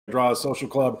Draw Social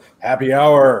Club Happy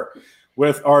Hour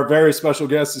with our very special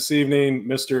guest this evening,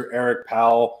 Mr. Eric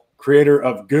Powell, creator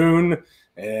of GOON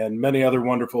and many other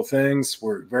wonderful things.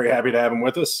 We're very happy to have him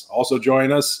with us. Also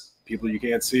joining us, people you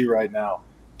can't see right now,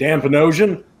 Dan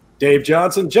Panosian, Dave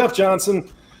Johnson, Jeff Johnson,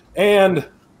 and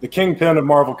the kingpin of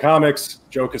Marvel Comics,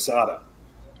 Joe Quesada.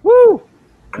 Woo!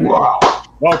 Wow.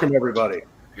 Welcome, everybody.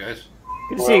 Guys.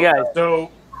 Good to see you guys.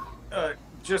 So,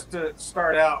 just to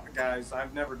start out, guys,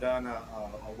 I've never done a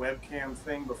webcam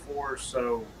thing before,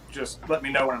 so just let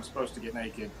me know when I'm supposed to get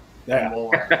naked. Yeah.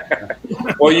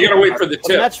 Well, you got to wait for the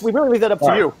tips. We really leave that up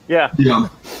to you. Yeah. Yeah,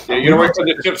 you got to wait for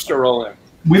the tips to roll in.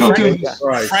 We don't do this.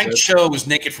 Frank's show was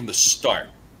naked from the start.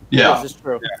 Yeah. This is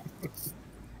true. Yeah.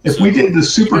 If we did the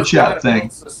super chat thing.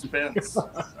 Suspense.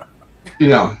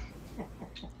 Yeah.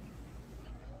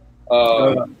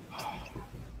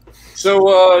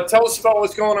 So tell us about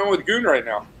what's going on with GOON right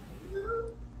now.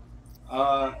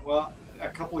 Well, a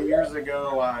couple of years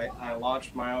ago, I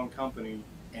launched my own company,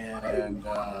 and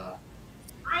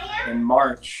in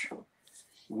March,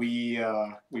 we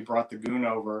brought the GOON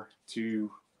over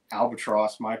to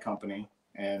Albatross, my company,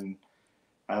 and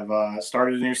I've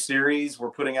started a new series.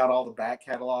 We're putting out all the back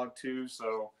catalog too,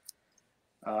 so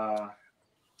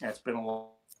it's been a lot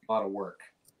of work.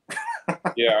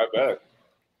 Yeah, I bet.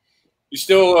 You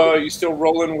still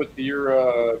rolling with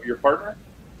your partner?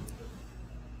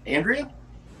 Andrea?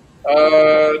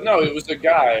 No, it was a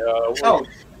guy.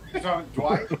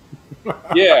 Dwight?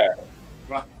 Yeah.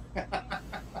 What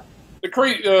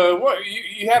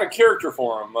you had a character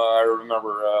for him? I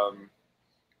remember,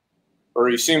 or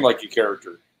he seemed like a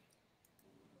character.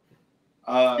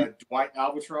 Dwight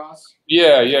Albatross?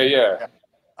 Yeah.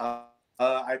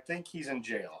 I think he's in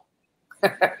jail. I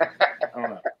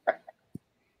don't know.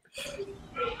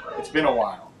 It's been a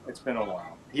while.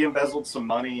 He embezzled some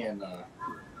money, and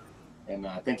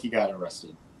I think he got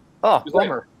arrested. Oh,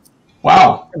 bummer.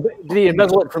 Wow. Did he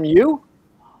embezzle it from you?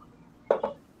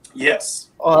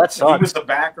 Yes. Oh, that sucks. He was the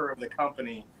backer of the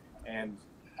company, and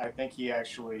I think he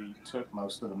actually took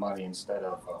most of the money instead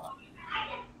of,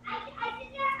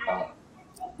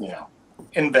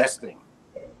 investing.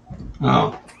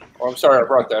 Oh. Well, I'm sorry I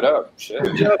brought that up. Shit.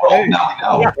 Well,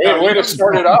 no. Way to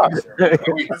start it off.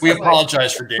 We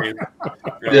apologize for Dave.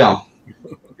 Yeah.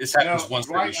 This happens once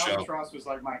Dwight every show. Albatross was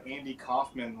like my Andy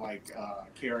Kaufman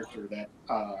character that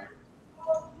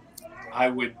I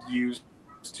would use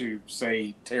to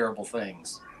say terrible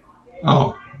things.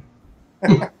 Oh.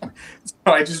 So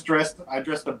I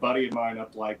dressed a buddy of mine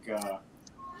up like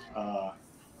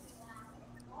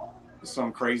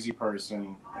some crazy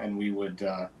person, and we would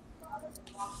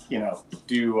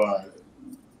do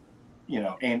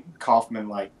and Kaufman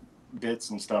like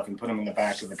bits and stuff and put them in the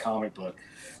back of the comic book.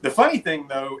 The funny thing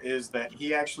though is that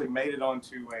he actually made it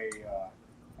onto a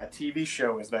TV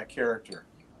show as that character.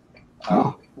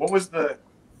 What was the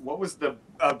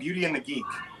Beauty and the Geek?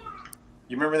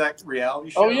 You remember that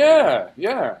reality show? Oh yeah.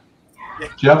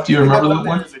 Jeff, do you remember that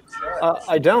one?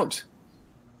 I don't.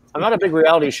 I'm not a big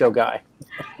reality show guy.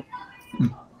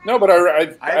 No, but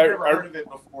I've never heard of it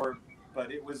before. But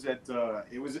it was at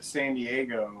San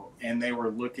Diego, and they were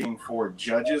looking for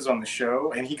judges on the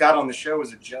show, and he got on the show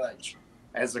as a judge,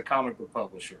 as a comic book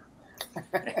publisher,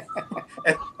 and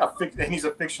he's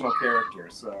a fictional character.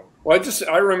 So, well,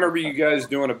 I remember you guys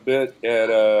doing a bit at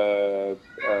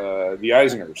the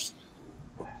Eisners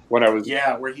when I was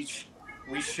where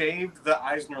we shaved the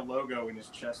Eisner logo in his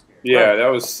chest hair. Yeah, that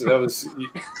was.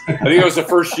 I think it was the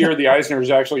first year the Eisners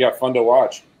actually got fun to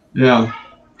watch. Yeah.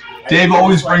 Dave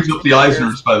always brings up the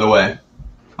Eisners, by the way.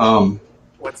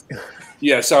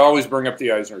 Yes, I always bring up the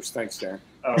Eisners. Thanks, Dan.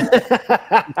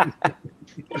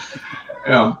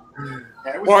 Yeah.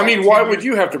 Well, I mean, why would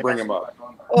you have to bring them up?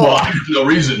 Well, I have no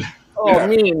reason. Oh, yeah.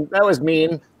 Mean. That was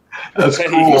mean. That's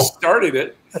cool. He started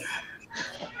it.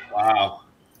 Wow.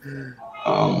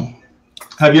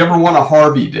 Have you ever won a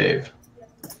Harvey, Dave?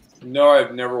 No,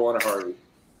 I've never won a Harvey.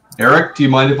 Eric, do you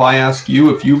mind if I ask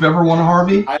you if you've ever won a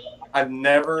Harvey? I've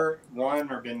never won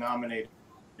or been nominated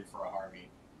for a Harvey.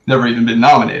 Never even been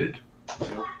nominated.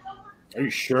 Nope. Are you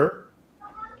sure?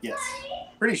 Yes,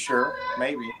 pretty sure.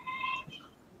 Maybe.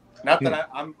 Not that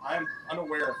I'm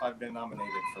unaware if I've been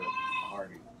nominated for a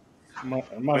Harvey.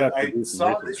 I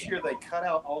saw this year they cut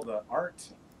out all the art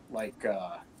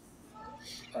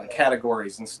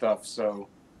categories and stuff. So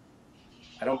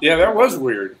I don't. Yeah, that was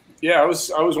weird. Yeah, I was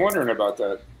wondering about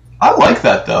that. I like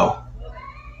that though.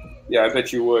 Yeah, I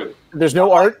bet you would. There's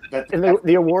no art in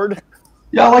the award?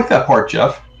 Yeah, I like that part,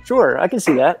 Jeff. Sure, I can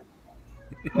see that.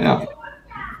 Yeah.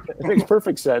 It makes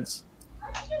perfect sense.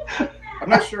 I'm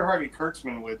not sure Harvey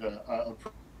Kurtzman would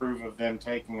approve of them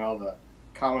taking all the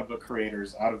comic book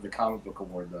creators out of the comic book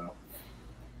award, though.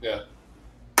 Yeah.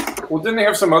 Well, didn't they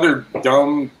have some other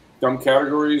dumb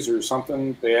categories or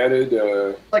something they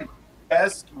added? Like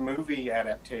best movie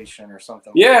adaptation or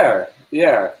something. Yeah,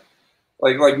 yeah.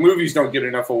 Like movies don't get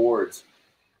enough awards.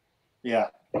 Yeah.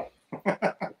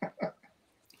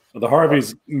 The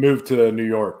Harveys moved to New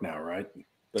York now, right?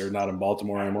 They're not in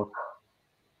Baltimore anymore.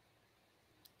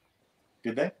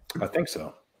 Did they? I think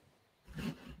so. I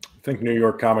think New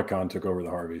York Comic Con took over the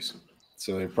Harveys,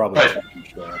 so they probably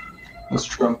changed. That's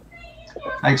true.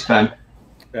 Thanks, Ben.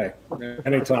 Hey,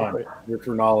 anytime. Here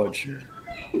for knowledge.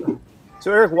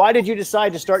 So, Eric, why did you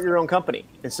decide to start your own company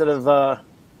instead of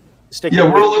sticking?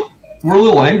 Yeah, we're a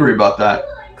little angry about that.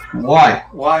 Why?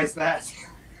 Why is that?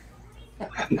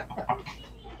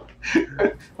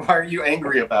 Why are you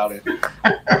angry about it?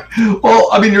 Well,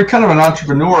 I mean, you're kind of an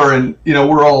entrepreneur, and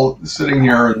we're all sitting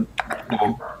here and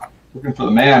looking for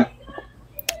the man.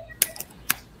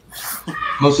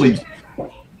 Mostly.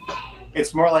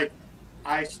 It's more like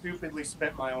I stupidly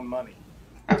spent my own money.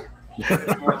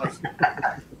 It's more like,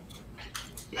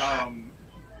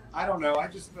 I don't know. I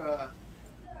just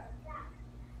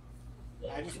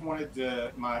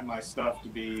wanted my stuff to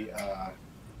be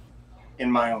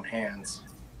in my own hands.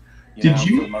 For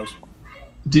the most part.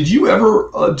 Did you ever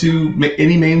do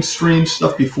any mainstream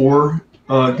stuff before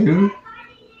GOON?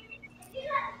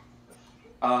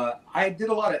 I did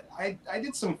a lot of. I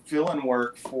did some fill-in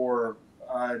work for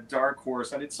Dark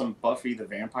Horse. I did some Buffy the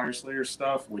Vampire Slayer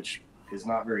stuff, which is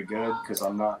not very good because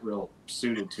I'm not real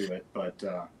suited to it. But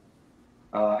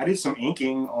I did some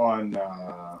inking on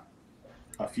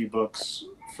a few books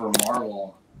for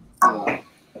Marvel. I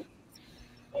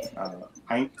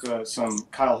inked some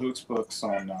Kyle Hoots books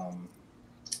on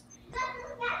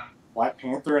Black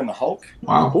Panther and the Hulk.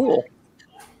 Wow, Cool.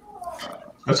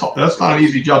 That's not an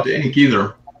easy job to ink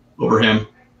either over him.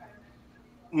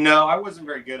 No, I wasn't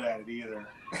very good at it either.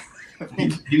 I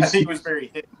think it was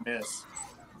very hit and miss.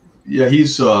 Yeah,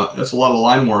 that's a lot of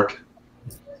line work.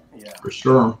 Yeah, for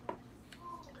sure.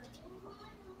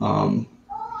 I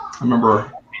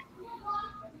remember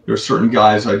there were certain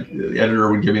guys. The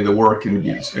editor would give me the work, and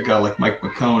a guy like Mike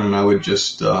McCone, and I would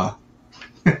just, I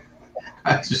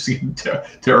just get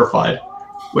terrified.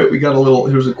 Wait, we got a little.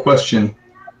 Here's a question.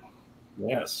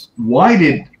 Yes. Why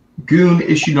did GOON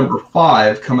issue number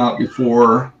 5 come out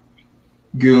before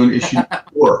GOON issue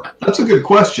 4? That's a good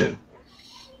question.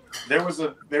 There was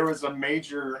a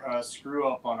major screw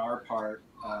up on our part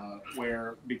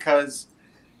where because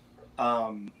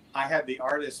I had the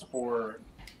artist for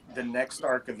the next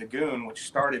arc of the GOON, which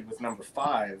started with number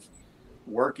 5,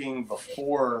 working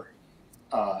before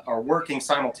or working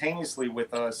simultaneously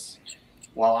with us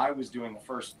while I was doing the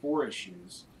first 4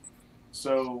 issues.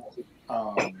 So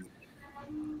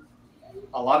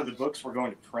a lot of the books were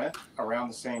going to print around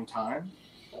the same time,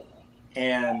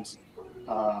 and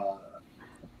a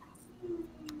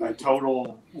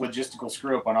total logistical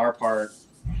screw up on our part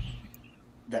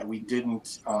that we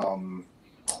didn't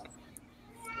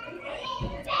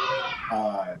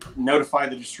notify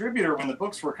the distributor when the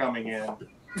books were coming in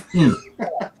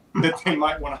that they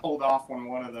might want to hold off on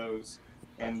one of those,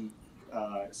 and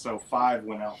so 5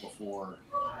 went out before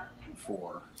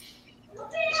 4.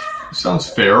 Sounds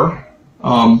fair.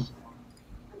 I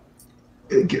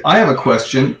have a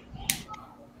question.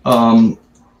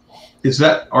 Did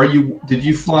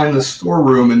you find the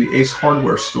storeroom in the Ace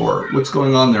Hardware store? What's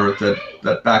going on there at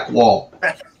that back wall?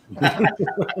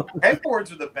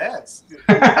 Headboards are the best.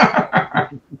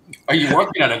 Are you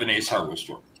working out of an Ace Hardware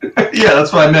store? Yeah,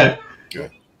 that's what I meant.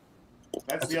 Good.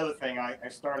 That's the other thing. I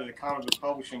started a comic book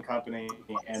publishing company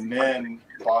and then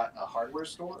bought a hardware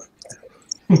store.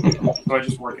 So I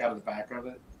just work out of the back of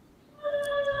it.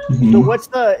 So what's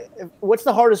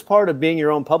the hardest part of being your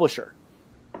own publisher,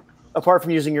 apart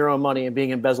from using your own money and being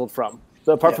embezzled from?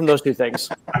 So apart from those two things.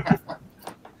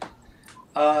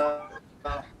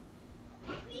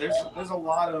 There's a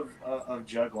lot of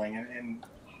juggling and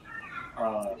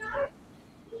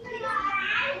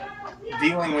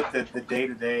dealing with the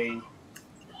day-to-day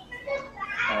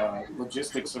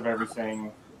logistics of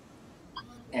everything,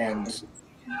 and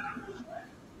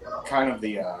kind of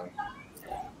the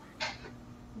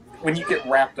when you get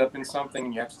wrapped up in something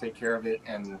and you have to take care of it,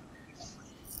 and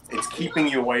it's keeping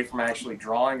you away from actually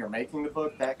drawing or making the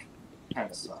book, that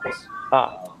kind of sucks.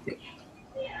 But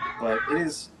it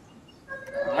is.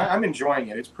 I'm enjoying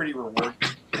it. It's pretty rewarding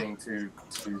to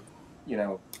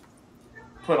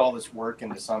put all this work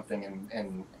into something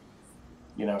and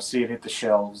see it hit the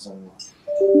shelves, and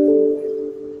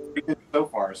so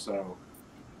far. So,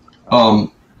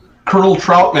 Colonel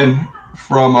Troutman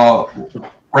from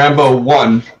Rambo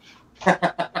 1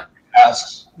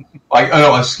 asks,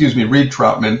 excuse me, Reed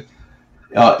Troutman,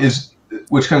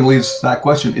 which kind of leads to that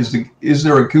question: is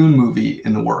there a Goon movie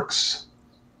in the works?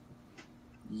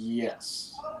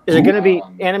 Yes. Is it going to be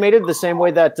animated the same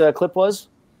way that clip was?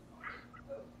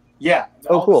 Yeah.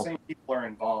 Oh, cool. The same people are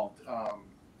involved.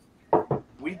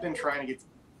 We've been trying to get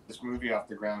this movie off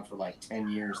the ground for like 10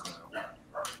 years now.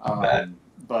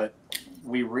 But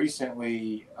we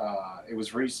recently, it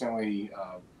was recently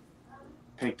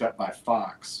picked up by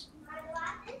Fox.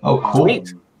 Oh, cool.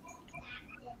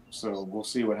 So we'll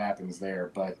see what happens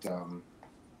there. But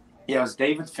yeah, it was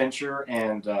David Fincher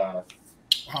and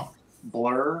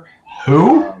Blur.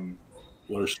 Who?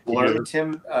 Blur.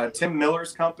 Tim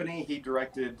Miller's company. He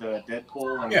directed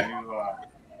Deadpool and the new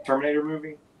Terminator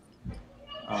movie.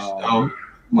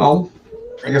 Well,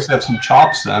 I guess they have some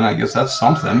chops then. I guess that's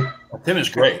something. Tim is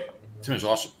great. Tim is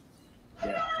awesome.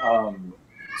 Yeah.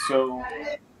 So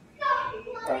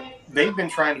they've been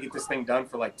trying to get this thing done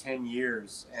for like 10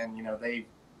 years, and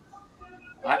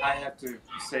I have to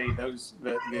say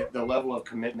the level of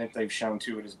commitment they've shown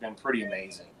to it has been pretty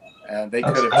amazing. And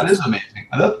that is amazing.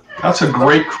 That's a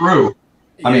great crew.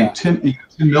 Yeah. I mean, Tim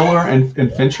Miller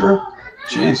and Fincher.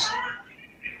 Jeez.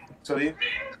 So you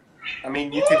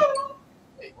could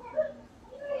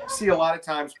see a lot of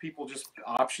times people just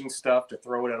option stuff to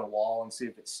throw it at a wall and see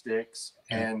if it sticks.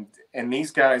 And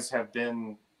these guys have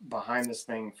been behind this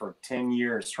thing for 10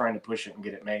 years trying to push it and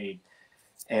get it made.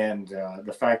 And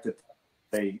the fact that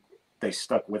they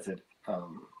stuck with it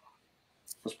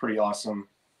was pretty awesome.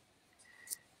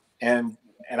 And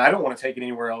I don't want to take it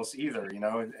anywhere else either.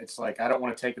 It's like I don't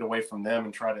want to take it away from them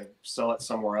and try to sell it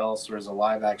somewhere else or as a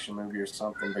live action movie or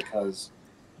something, because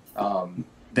not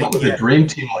with a dream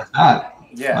team like that.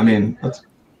 Yeah, I mean,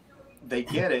 they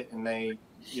get it, and they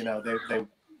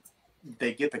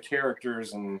get the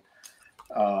characters, and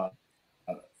I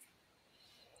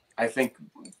think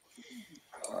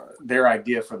their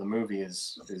idea for the movie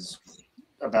is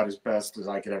about as best as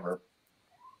I could ever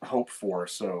hope for.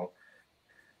 So,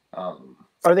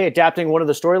 are they adapting one of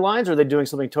the storylines, or are they doing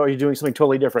something? Are you doing something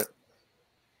totally different?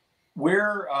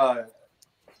 We're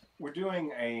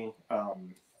doing a.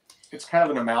 It's kind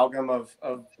of an amalgam of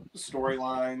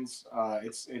storylines.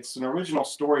 It's an original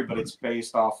story, but it's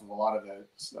based off of a lot of the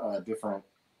different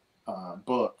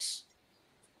books.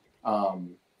 I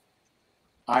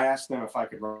asked them if I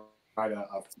could write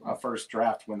a first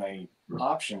draft when they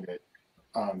optioned it,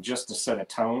 just to set a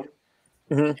tone.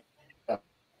 Mm-hmm.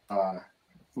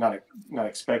 Not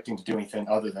expecting to do anything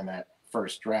other than that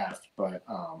first draft, but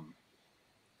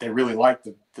they really liked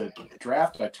the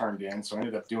draft I turned in, so I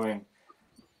ended up doing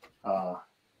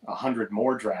 100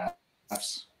 more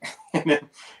drafts. and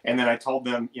then I told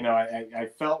them, I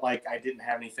felt like I didn't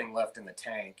have anything left in the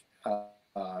tank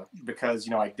because,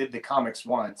 I did the comics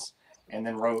once and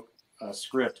then wrote a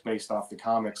script based off the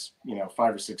comics, 5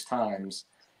 or 6 times.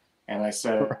 And I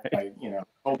said, right. I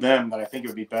told them that I think it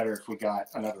would be better if we got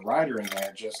another writer in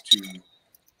there just to,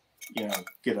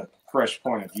 get a fresh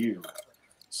point of view.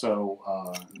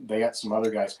 So they got some other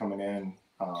guys coming in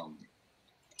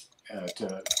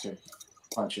to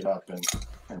punch it up and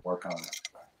work on it.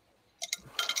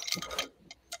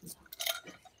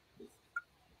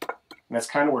 And that's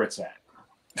kind of where it's at.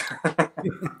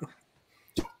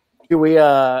 Do we?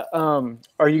 Are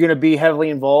you going to be heavily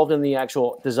involved in the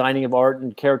actual designing of art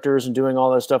and characters and doing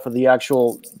all that stuff with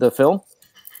the film?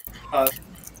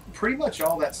 Pretty much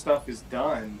all that stuff is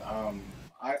done.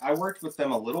 I worked with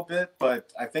them a little bit,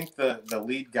 but I think the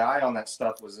lead guy on that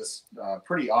stuff was this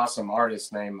pretty awesome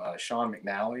artist named Sean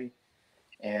McNally.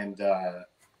 And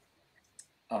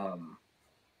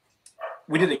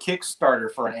we did a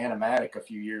Kickstarter for an animatic a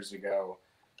few years ago.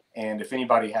 And if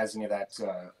anybody has any of that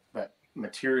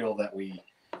material that we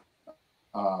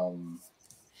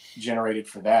generated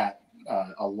for that,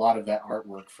 a lot of that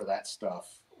artwork for that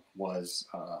stuff was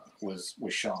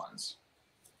Sean's.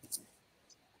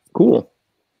 Cool.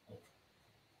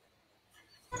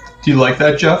 Do you like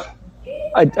that, Jeff?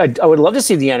 I would love to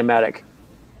see the animatic.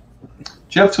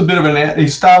 Jeff's a bit of he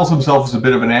styles himself as a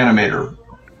bit of an animator,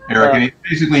 Eric, and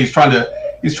he's trying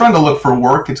to look for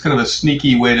work. It's kind of a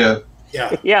sneaky way to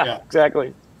yeah.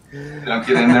 Exactly. Get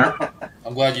in there.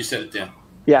 I'm glad you said it, Dan.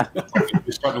 Yeah.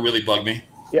 It's starting to really bug me.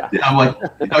 Yeah. I'm like,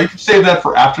 you can save that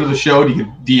for after the show. You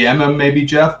could DM him maybe,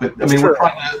 Jeff. But I mean, we're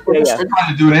trying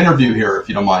to do an interview here, if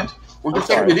you don't mind. Well, just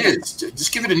what it is.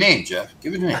 Just give it a name, Jeff.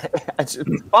 Give it a name. It's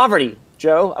poverty,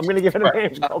 Joe. I'm going to give it a name.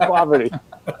 It's called poverty.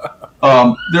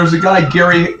 There's a guy,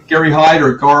 Gary Hyde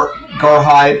or Gar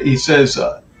Hyde. He says,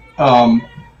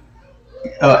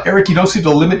 Eric, you don't seem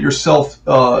to limit yourself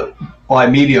by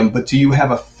medium, but do you have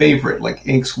a favorite, like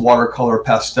inks, watercolor,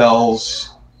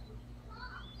 pastels?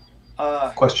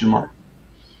 Question mark.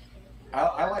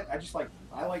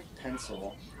 I like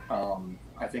pencil.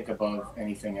 I think above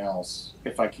anything else.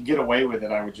 If I could get away with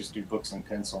it, I would just do books and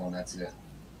pencil, and that's it.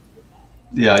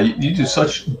 Yeah, you do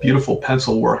such beautiful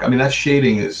pencil work. I mean, that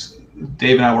shading is.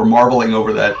 Dave and I were marveling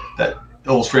over that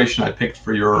illustration I picked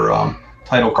for your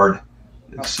title card.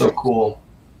 It's so cool.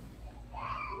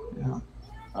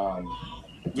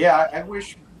 Yeah. I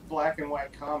wish black and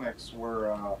white comics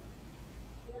were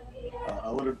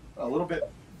a little bit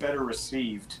better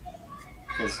received,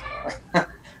 because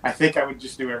I think I would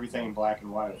just do everything in black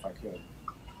and white if I could.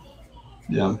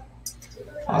 Yeah.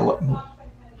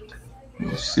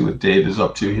 Let's see what Dave is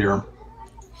up to here.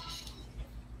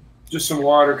 Just some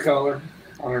watercolor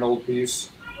on an old piece.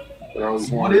 But I always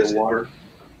What wanted is the water.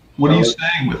 What are you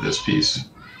saying with this piece?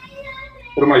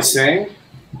 What am I saying?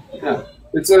 Yeah.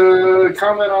 It's a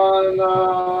comment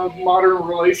on modern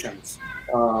relations.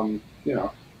 You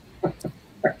know.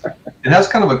 It has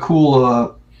kind of a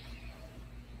cool.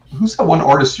 Who's that one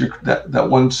artist? That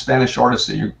one Spanish artist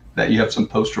that you have some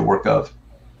poster work of?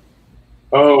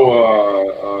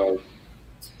 Oh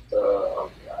God,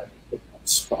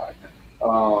 it's fine.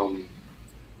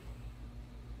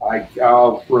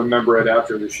 I'll remember it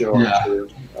after the show. Yeah.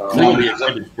 That would be a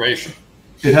great inspiration.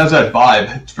 It has that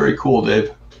vibe. It's very cool,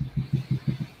 Dave.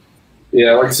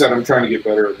 Yeah, like I said, I'm trying to get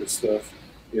better at this stuff.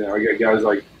 You know, I got guys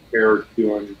like Eric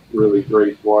doing really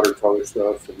great watercolor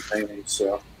stuff and painting,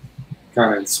 so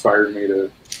kind of inspired me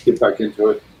to get back into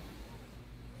it.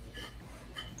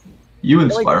 You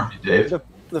inspire me, Dave.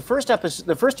 The first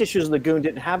issues of the Goon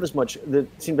didn't have as much. It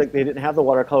seemed like they didn't have the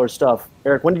watercolor stuff.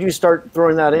 Eric, when did you start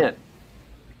throwing that in?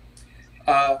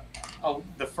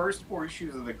 The first 4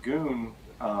 issues of the Goon.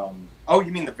 Oh,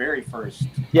 you mean the very first?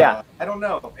 Yeah. I don't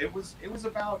know. It was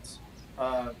about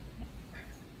I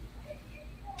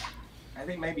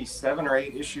think maybe 7 or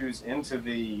 8 issues into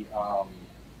the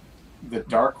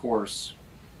Dark Horse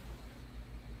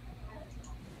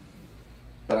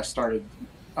that I started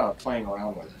playing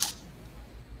around with it.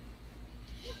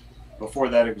 Before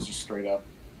that, it was just straight up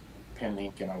pen and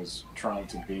ink, and I was trying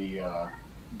to be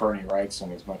Bernie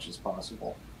Wrightson as much as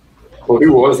possible. Well,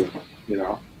 who wasn't? You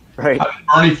know. Right. How did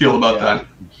Bernie feel about that?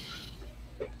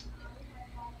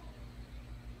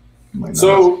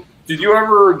 So, did you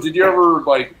ever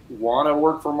like want to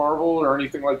work for Marvel or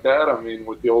anything like that? I mean,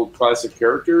 with the old classic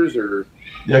characters, or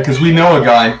Yeah, because we know a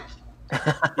guy.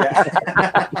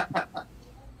 Yeah.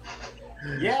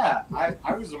 Yeah,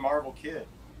 I was a Marvel kid.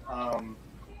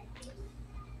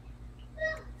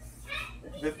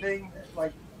 The thing,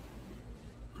 like,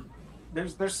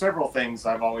 there's several things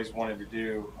I've always wanted to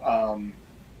do,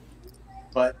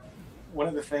 but one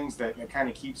of the things that kind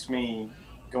of keeps me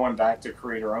going back to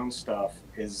create our own stuff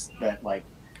is that, like,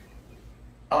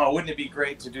 oh, wouldn't it be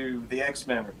great to do the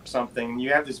X-Men or something?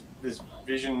 You have this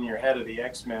vision in your head of the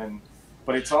X-Men,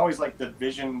 but it's always like the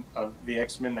vision of the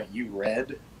X-Men that you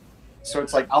read. So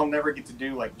it's like I'll never get to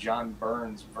do like John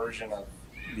Byrne's version of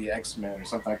the X-Men or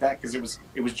something like that, because it was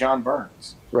John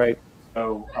Byrne's. Right.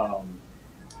 So well,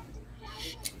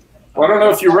 I don't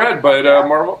know if you read, but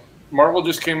Marvel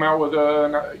just came out with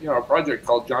a project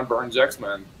called John Byrne's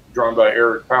X-Men, drawn by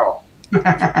Eric Powell.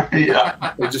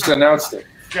 Yeah. They just announced it.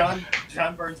 John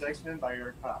Byrne's X-Men by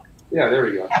Eric Powell. Yeah, there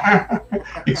we go.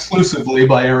 Exclusively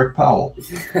by Eric Powell.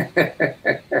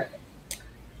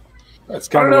 That's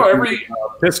kind I of don't what know,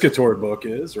 the Piscator book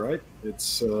is, right?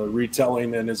 It's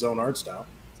retelling in his own art style.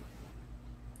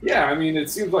 Yeah, I mean, it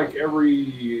seems like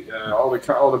all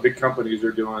the big companies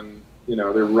are doing. You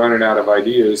know, they're running out of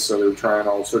ideas, so they're trying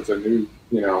all sorts of new,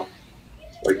 new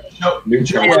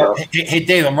stuff. Hey,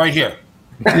 Dave, I'm right here.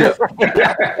 Yeah.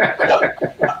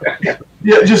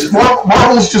 Yeah, just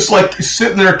Marvel's just like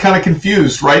sitting there kind of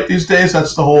confused, right? These days,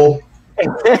 that's the whole.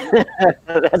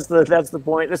 That's the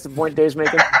point. That's the point Dave's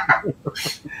making. They're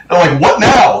like, what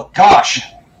now? Gosh.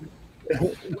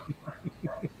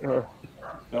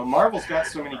 No, Marvel's got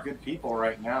so many good people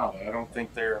right now that I don't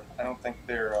think they're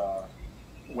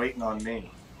waiting on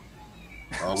me.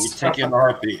 Oh, we take in a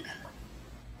heartbeat.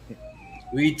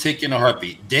 We take in a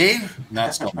heartbeat. Dave,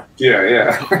 not so much.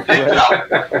 Yeah.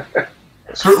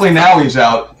 Certainly now he's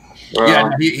out. Yeah,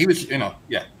 he was,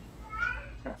 yeah.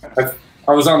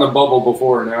 I was on the bubble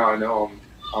before. Now I know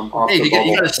I'm off Hey, the bubble.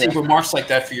 you got to save remarks like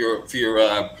that for your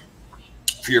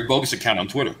bogus account on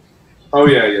Twitter. Oh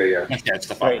yeah. That's that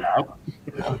stuff out.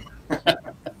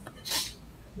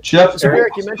 Jeff, So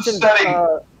Eric, you mentioned.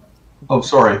 oh,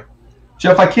 sorry,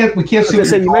 Jeff. We can't see.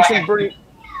 You mentioned Bernie.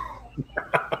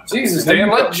 Jesus, Dan,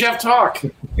 let Jeff talk.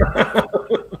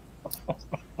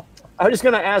 I was just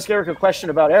going to ask Eric a question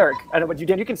about Eric. I know, but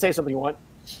Dan, you can say something you want.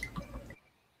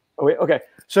 Oh, wait, okay.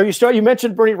 So you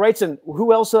mentioned Bernie Wrightson.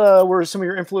 Who else were some of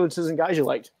your influences and guys you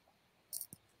liked?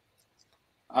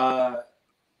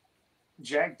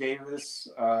 Jack Davis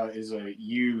is a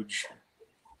huge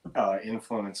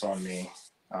influence on me.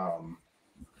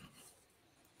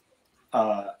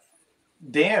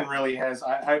 Dan really has.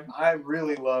 I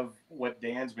really love what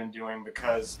Dan's been doing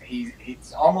because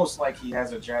it's almost like he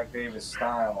has a Jack Davis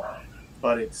style,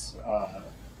 but it's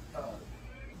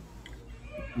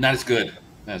not as good.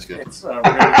 Not as good. It's really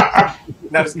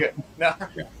not as good. No,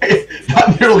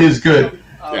 not nearly as good.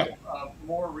 A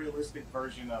more realistic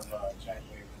version of Jack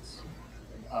Davis.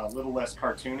 A little less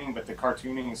cartooning, but the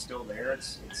cartooning is still there.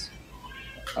 It's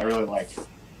I really like it.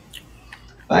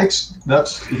 Thanks.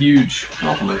 That's a huge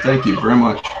compliment. Thank you very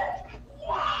much.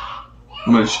 I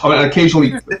mean,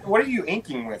 occasionally. What are you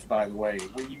inking with, by the way?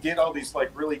 When you get all these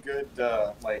like really good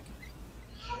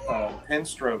pen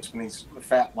strokes from these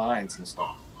fat lines and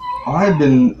stuff. I've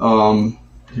been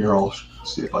here. I'll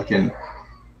see if I can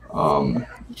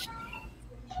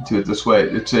do it this way.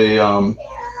 It's a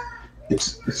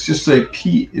it's just a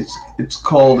P. It's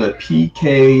called a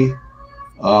PK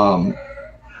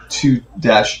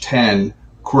 2-10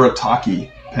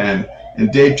 Kuretake pen,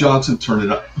 and Dave Johnson turned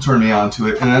me on to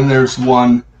it. And then there's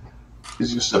one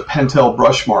is just a Pentel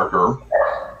brush marker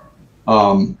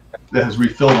that has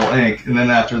refillable ink, and then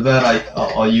after that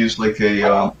I'll use like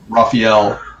a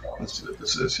Raphael. Let's see what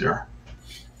this is here.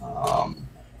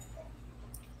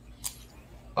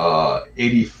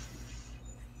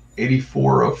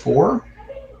 8404.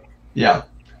 Yeah,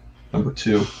 number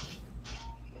 2.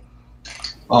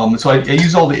 So I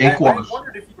use all the ink wash.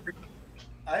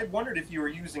 I wondered if you were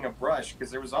using a brush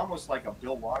because there was almost like a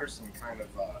Bill Watterson kind of.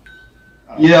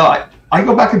 Yeah, I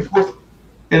go back and forth,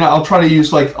 and I'll try to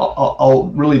use like I'll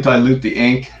really dilute the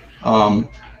ink, and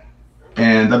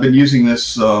I've been using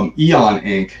this Eon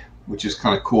ink, which is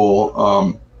kind of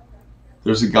cool.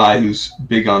 There's a guy who's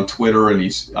big on Twitter, and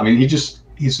he's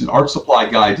an art supply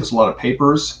guy. Does a lot of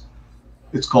papers.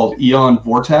 It's called Eon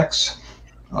Vortex.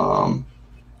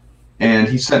 And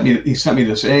he sent me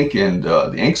this ink, and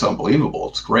the ink's unbelievable.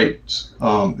 It's great.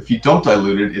 If you don't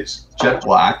dilute it, it's jet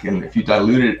black, and if you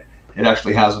dilute it, it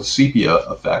actually has a sepia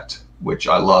effect, which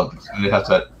I love, and it has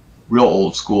that real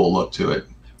old school look to it.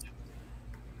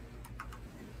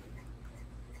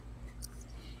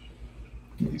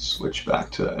 Let me switch back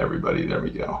to everybody. There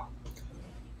we go.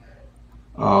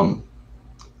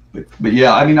 But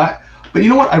yeah, I mean, but you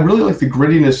know what? I really like the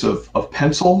grittiness of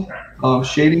pencil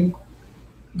shading.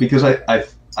 Because I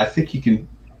think you can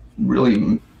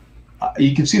really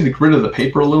see the grit of the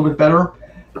paper a little bit better,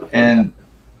 and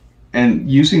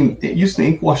using the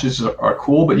ink washes are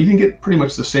cool, but you can get pretty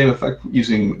much the same effect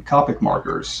using Copic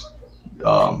markers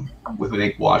with an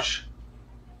ink wash.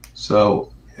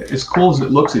 So as cool as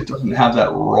it looks, it doesn't have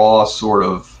that raw sort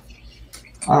of,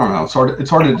 I don't know, it's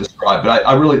hard to describe, but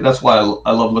I really, that's why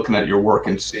I love looking at your work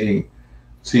and seeing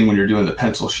when you're doing the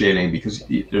pencil shading, because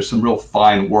there's some real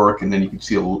fine work, and then you can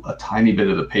see a tiny bit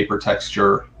of the paper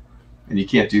texture, and you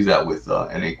can't do that with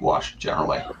an ink wash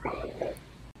generally,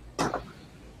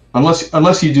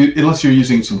 unless you're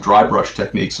using some dry brush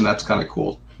techniques, and that's kind of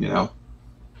cool, you know.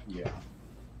 Yeah.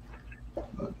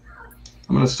 But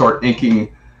I'm gonna start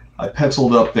inking. I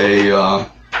penciled up a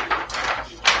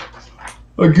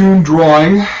GOON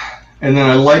drawing, and then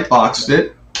I light boxed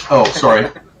it. Oh,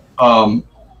 sorry.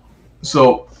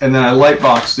 And then I light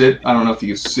boxed it. I don't know if you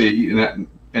can see,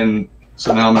 and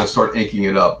so now I'm going to start inking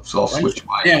it up. So I'll switch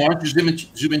my. Yeah, why don't you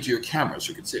zoom into your camera so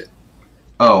you can see it?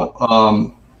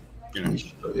 Oh, you let me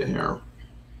show you here.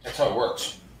 That's how it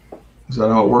works. Is that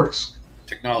how it works?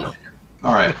 Technology.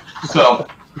 All right. So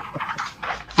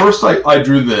first, I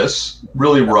drew this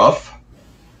really rough.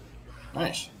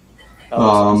 Nice.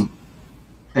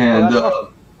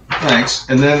 Thanks.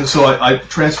 And then so I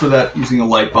transfer that using a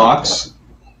light box.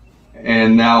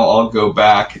 And now I'll go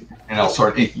back and I'll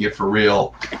start inking it for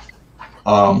real.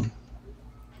 So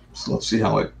let's see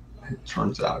how it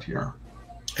turns out here.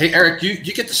 Hey, Eric, do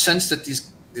you get the sense that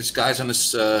these guys on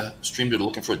this stream are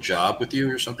looking for a job with you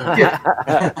or something? Yeah.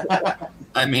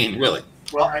 I mean, really.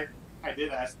 Well, I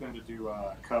did ask them to do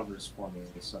covers for me,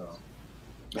 so.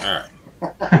 All right.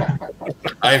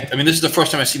 I mean, this is the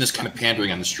first time I've seen this kind of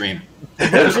pandering on the stream.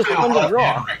 It's just fun to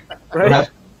draw, right?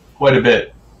 Quite a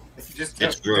bit. Just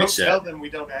it's don't tell them we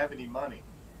don't have any money.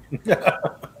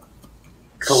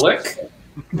 Click.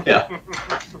 Yeah.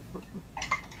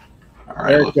 All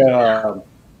right. Eric,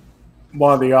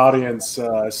 one of the audience,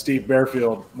 Steve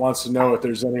Bearfield, wants to know if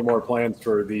there's any more plans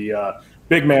for the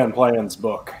Big Man Plans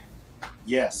book.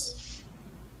 Yes.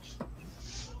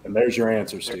 And there's your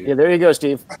answer, Steve. Yeah, there you go,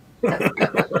 Steve.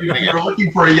 You're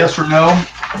looking for a yes or no?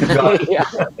 You got it. Yeah.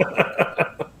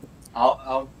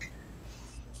 I'll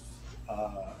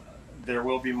there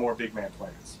will be more big man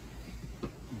plans.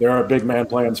 There are big man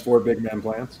plans for big man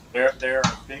plans. There are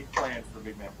big plans for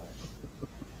big man plans.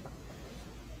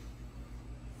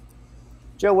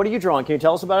 Joe, what are you drawing? Can you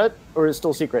tell us about it, or is it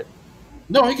still secret?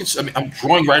 No, I mean, I'm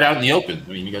drawing right out in the open.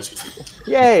 I mean, you guys can.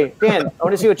 Yay, Dan! I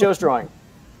want to see what Joe's drawing.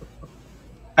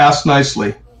 Ask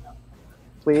nicely.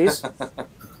 Please.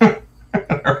 There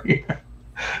you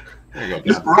go.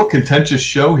 This is a real contentious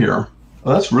show here.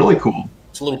 Oh, that's really cool.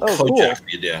 It's a little Oh, Kojak cool. for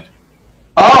you, Dan.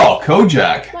 Oh,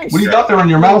 Kojak. Nice. What do you got there on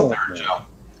your mouth there, Joe?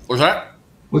 What's that?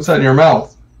 What's that in your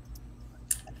mouth?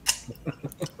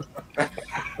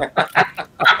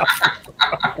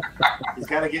 He's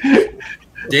got to get.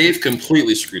 Dave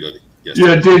completely screwed it. Yes.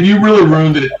 Yeah, Dave, you really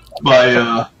ruined it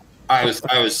by. I was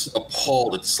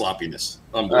appalled at the sloppiness.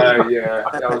 Unbelievable. Yeah,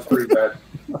 that was pretty bad.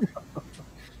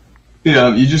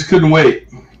 Yeah, you just couldn't wait.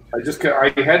 I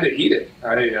had to eat it.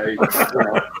 You know,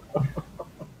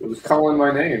 it was calling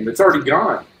my name. It's already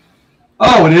gone.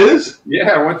 Oh, it is? Yeah,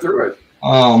 I went through it.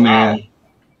 Oh, man.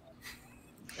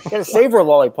 Got a savor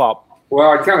lollipop.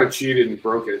 Well, I kind of cheated and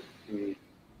broke it and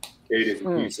ate it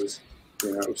in pieces.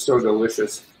 You know, it was so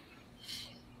delicious.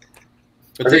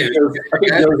 But I think Dave, there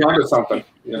was onto something.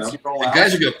 You know, the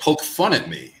guys are going to poke fun at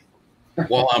me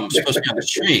while I'm supposed to be on the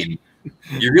stream.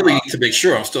 You really need to make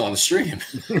sure I'm still on the stream.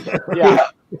 Yeah.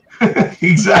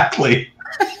 Exactly.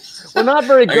 We're not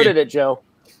very good at it, Joe.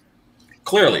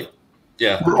 Clearly.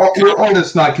 Yeah. We're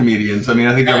artists, not comedians. I mean,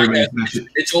 I think everybody's mentioned.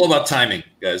 It's all about timing,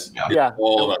 guys. Yeah. It's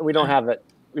all about We don't have it.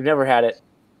 We've never had it.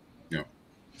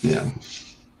 Yeah.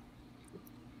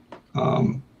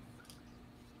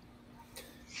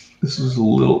 This is a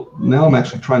little. Now I'm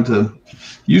actually trying to.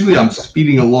 Usually I'm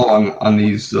speeding along on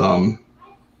these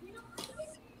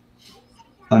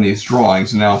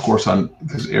drawings. And now, of course,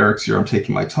 because Eric's here, I'm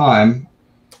taking my time.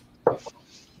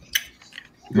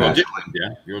 You're auditioning. Yeah,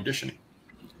 you're auditioning.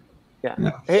 Yeah.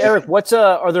 Hey, Eric,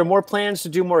 are there more plans to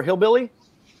do more Hillbilly?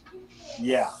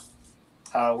 Yeah.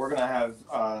 We're going to have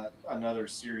another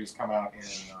series come out in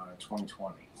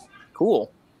 2020.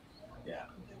 Cool. Yeah.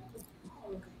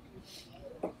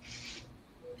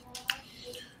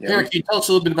 Eric, can you tell us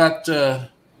a little bit about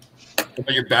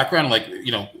your background, like,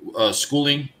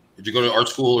 schooling? Did you go to art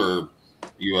school or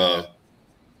you?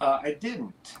 I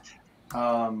didn't.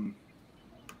 I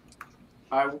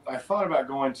thought about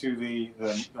going to the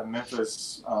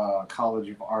Memphis College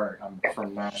of Art. I'm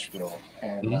from Nashville,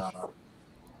 and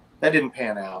that didn't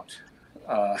pan out.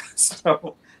 I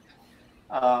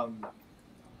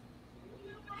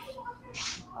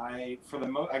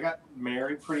got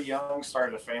married pretty young,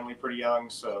 started a family pretty young,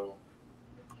 so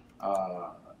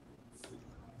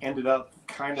ended up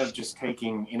kind of just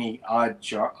taking any odd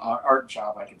art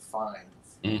job I could find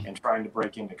and trying to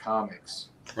break into comics.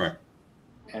 Right.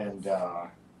 And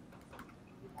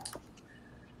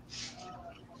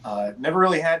never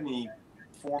really had any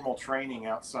formal training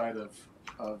outside of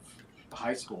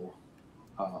high school.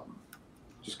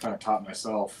 Just kind of taught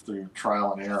myself through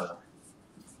trial and error.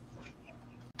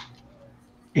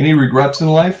 Any regrets in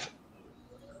life?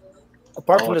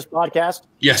 Apart from this podcast?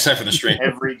 Yes, after the stream.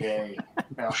 Every day.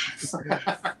 No.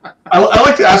 I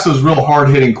like to ask those real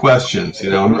hard-hitting questions.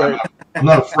 I'm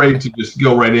not afraid to just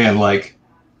go right in. Like,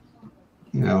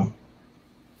 I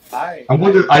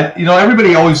wonder.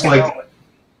 Everybody always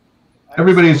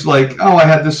everybody's like, oh, I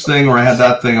had this thing or I had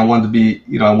that thing. I wanted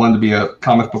to be a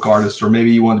comic book artist, or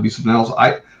maybe you wanted to be something else.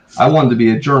 I wanted to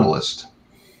be a journalist.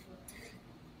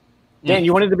 Dan,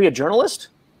 you wanted to be a journalist?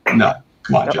 No,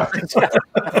 come on, Jeff.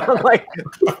 I'm like,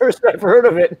 first I've heard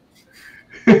of it.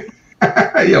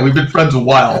 Yeah, we've been friends a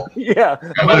while. Yeah.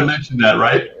 I might have mentioned that,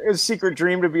 right? A secret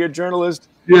dream to be a journalist.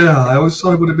 Yeah, I always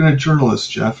thought I would have been a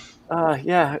journalist, Jeff.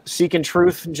 Yeah, seeking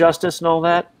truth and justice and all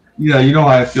that. Yeah, you know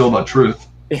how I feel about truth.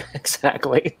 Yeah,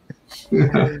 exactly.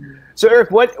 So,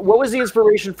 Eric, what was the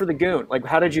inspiration for the Goon? Like,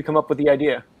 how did you come up with the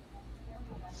idea?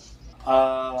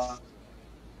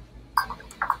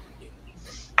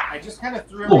 I just kind of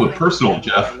threw A little bit everything personal, that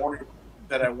Jeff.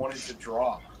 I wanted to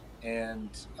draw, and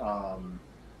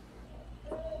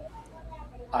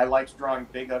I liked drawing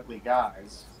big, ugly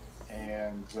guys,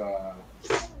 and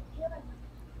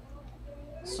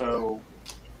so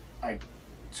I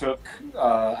took.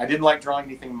 I didn't like drawing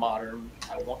anything modern.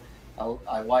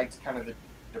 I liked kind of the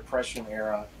Depression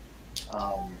era.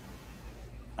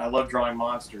 I love drawing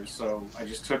monsters, so I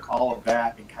just took all of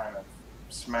that and kind of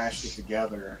smashed it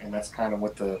together, and that's kind of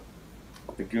what the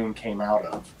Goon came out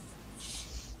of.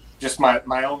 Just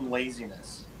my own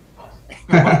laziness.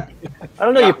 I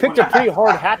don't know. You picked a pretty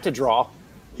hard hat to draw.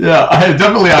 Yeah, I had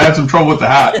some trouble with the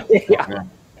hat. Yeah.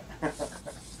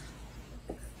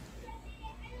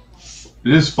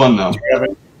 It is fun though.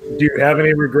 Do you have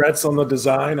any regrets on the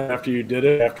design after you did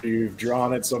it? After you've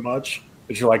drawn it so much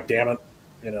that you're like, damn it,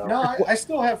 you know? No, I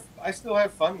still have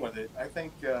fun with it. I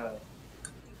think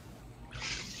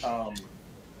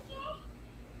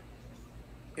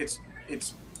it's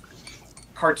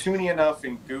cartoony enough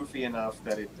and goofy enough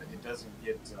that it doesn't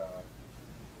get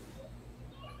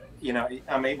you know,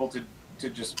 I'm able to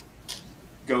just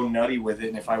go nutty with it,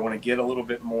 and if I want to get a little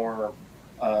bit more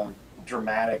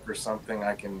dramatic or something,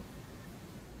 I can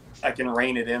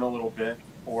rein it in a little bit,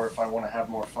 or if I want to have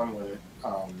more fun with it,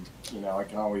 you know, I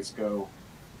can always go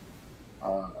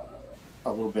a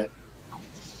little bit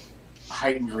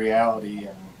heightened reality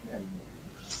and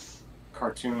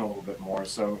cartoon a little bit more.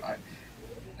 So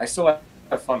I still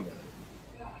have fun with it.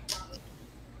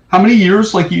 How many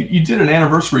years? Like you did an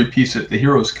anniversary piece at the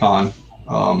Heroes Con.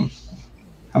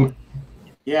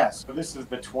 Yeah, so this is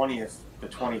the 20th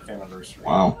anniversary.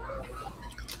 Wow.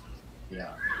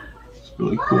 Yeah. It's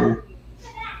really cool.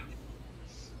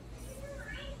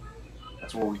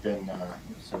 That's what we've been.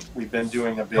 So we've been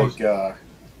doing a big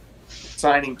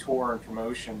signing tour and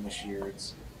promotion this year.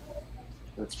 It's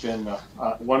been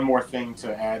one more thing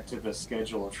to add to the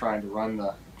schedule of trying to run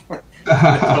the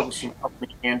publishing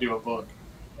company and do a book.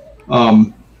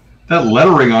 That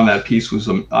lettering on that piece was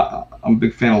I'm a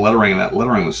big fan of lettering, and that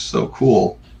lettering was so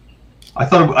cool. I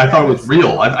thought it was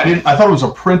real. I thought it was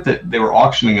a print that they were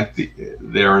auctioning at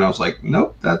there, and I was like,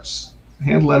 nope, that's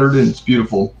hand lettered and it's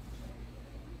beautiful.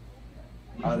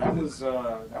 That was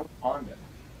Honda.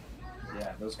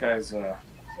 Yeah, those guys, the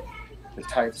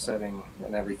typesetting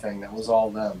and everything, that was all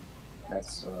them.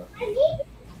 That's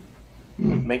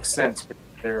makes sense.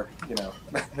 They're, you know,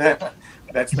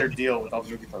 that's their deal with all the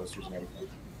movie posters and everything.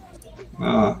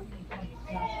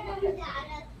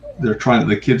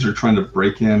 The kids are trying to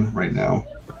break in right now.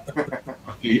 I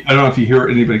don't know if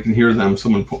anybody can hear them.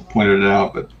 Someone pointed it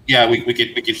out, but yeah, we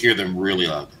could hear them really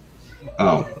loud.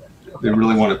 Oh, they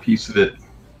really want a piece of it.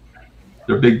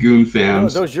 They're big Goon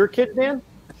fans. Are those your kids, Dan?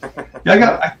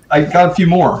 Yeah, I got a few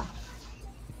more.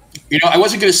 You know, I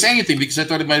wasn't going to say anything because I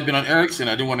thought it might have been on Eric's, and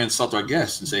I didn't want to insult our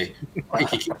guests and say, "Hey,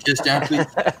 can you keep this down, please?"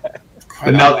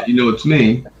 But now that you know it's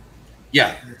me,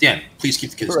 yeah, Dan, please keep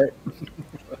the kids. Right.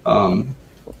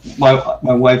 My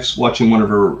wife's watching one of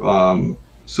her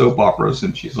soap operas,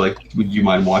 and she's like, "Would you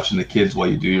mind watching the kids while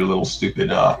you do your little stupid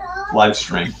live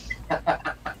stream?"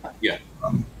 Yeah,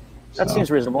 that seems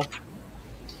reasonable.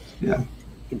 Yeah,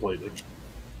 completely.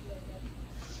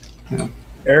 Yeah.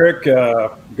 Eric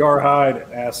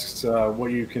Garhide asks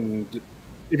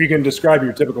if you can describe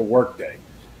your typical work day.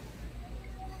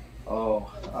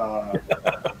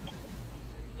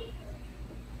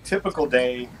 Typical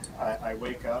day, I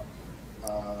wake up,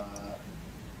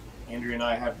 Andrea and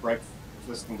I have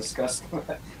breakfast and discuss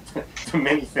the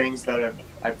many things that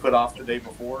I put off the day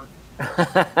before.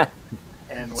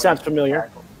 And sounds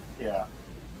familiar. Yeah.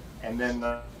 And then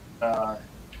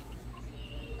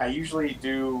I usually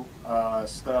do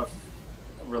stuff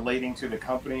relating to the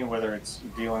company, whether it's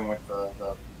dealing with the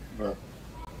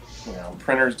you know,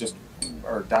 printers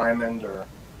or Diamond or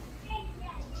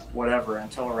whatever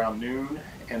until around noon,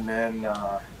 and then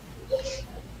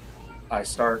I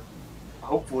start.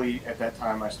 Hopefully, at that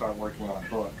time, I start working on a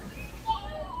book,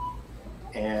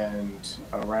 and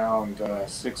around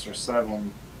 6 or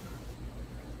 7,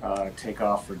 take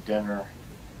off for dinner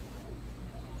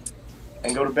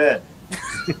and go to bed.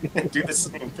 Do the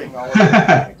same thing all over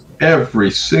again.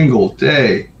 Every single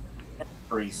day.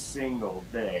 Every single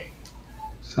day.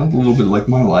 Sounds a little bit like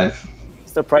my life.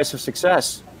 It's the price of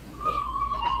success.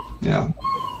 Yeah.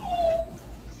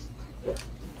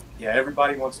 Yeah,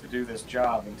 everybody wants to do this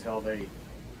job until they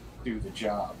do the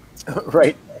job.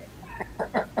 Right.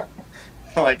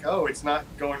 Like, oh, it's not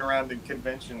going around in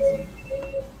conventions and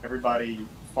everybody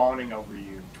fawning over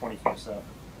you 24/7.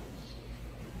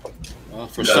 Well,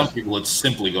 for some people, it's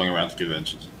simply going around to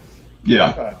conventions.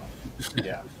 Yeah.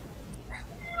 Yeah.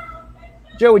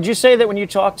 Joe, would you say that when you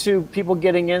talk to people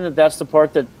getting in, that's the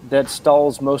part that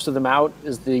stalls most of them out,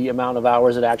 is the amount of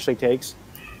hours it actually takes?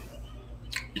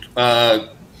 No.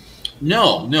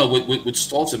 What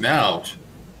stalls them out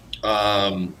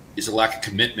is a lack of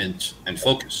commitment and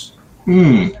focus.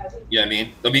 Yeah, I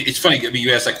mean, it's funny. I mean,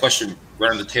 you asked that question right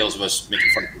on the tails of us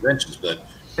making fun of conventions, but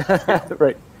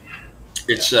right.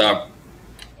 It's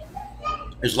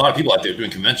there's a lot of people out there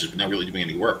doing conventions, but not really doing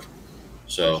any work.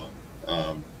 So,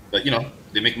 but you know,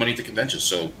 they make money at the conventions,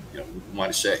 so you know, what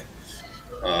to say.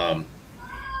 But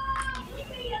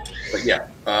yeah,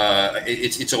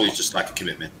 it's always just lack of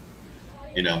commitment.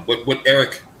 You know, what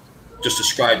Eric just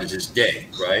described as his day,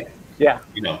 right? Yeah.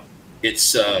 You know,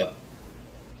 it's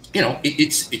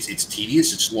it's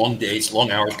tedious. It's long days,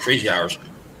 long hours, crazy hours.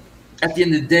 At the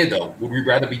end of the day, though, would we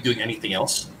rather be doing anything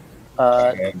else? You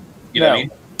know what I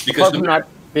mean? Because apart from not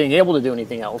being able to do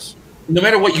anything else. No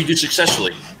matter what you do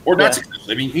successfully or not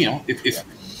successfully, I mean,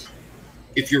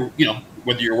 if you're,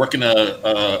 whether you're working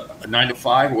a 9 to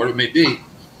 5 or whatever it may be,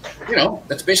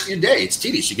 that's basically your day. It's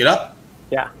tedious. You get up,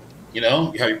 you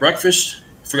have your breakfast,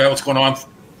 figure out what's going on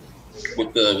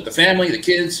with the family, the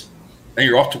kids, then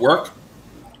you're off to work,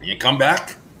 and you come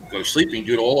back, go to sleep, and you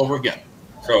do it all over again.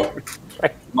 So,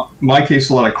 my case,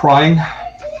 a lot of crying.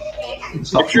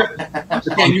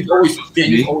 Dan, you've always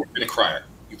been a crier.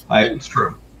 It's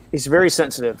true. He's very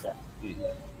sensitive.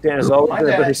 Dan is always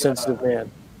been a very sensitive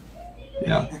man.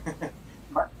 Yeah.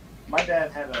 My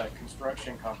dad had a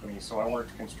construction company, so I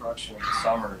worked construction in the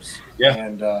summers. Yeah.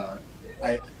 And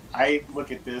I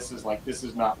look at this as like, this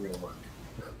is not real work.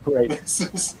 Right. This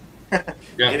is,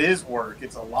 it is work.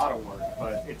 It's a lot of work,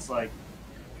 but it's like,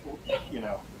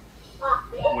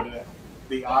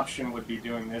 the option would be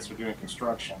doing this or doing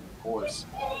construction. Of course,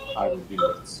 I would do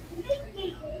this.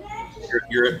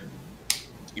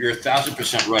 You're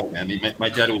 1,000% right, man. I mean, my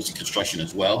dad was in construction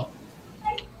as well,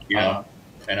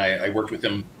 and I worked with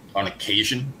him on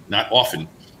occasion, not often,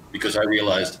 because I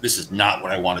realized this is not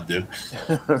what I want to do.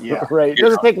 Yeah, right. It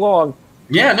doesn't take long.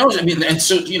 Yeah, no, I mean, and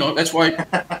so that's why,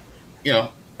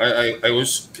 I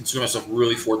always consider myself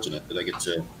really fortunate that I get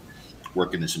to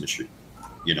work in this industry.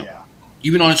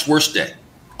 Even on its worst day,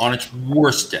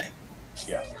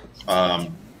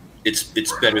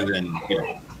 it's better than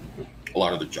a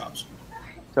lot of the jobs.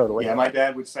 Totally. Yeah, my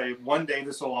dad would say, one day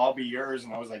this will all be yours.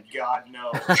 And I was like, God,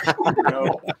 no.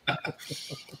 No.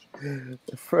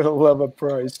 For the love of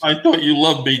Christ. I thought you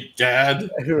loved me, Dad.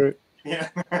 Yeah.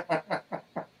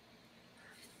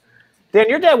 Dan,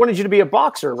 your dad wanted you to be a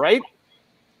boxer, right?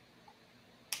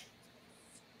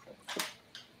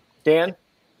 Dan?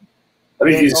 I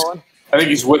think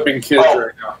he's whipping kids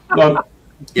right now. No,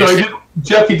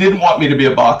 Jeff, he didn't want me to be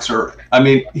a boxer. I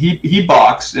mean, he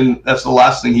boxed, and that's the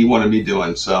last thing he wanted me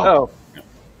doing. So,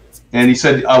 and he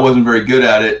said I wasn't very good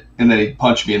at it, and then he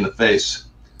punched me in the face.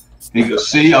 And he goes,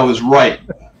 "See, I was right."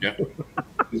 Yeah.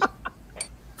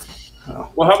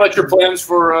 Well, how about your plans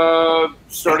for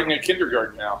starting a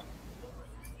kindergarten now?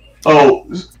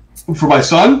 Oh, for my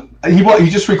son, he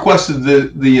just requested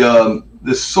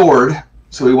the sword.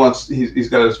 So he's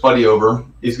got his buddy over.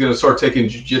 He's going to start taking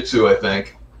jiu-jitsu, I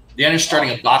think. Dan is starting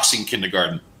a boxing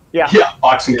kindergarten. Yeah,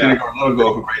 boxing kindergarten. That'll go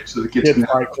over great. So the kids can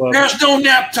have it. There's no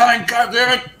nap time,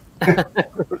 goddammit. I'm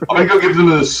going to go give them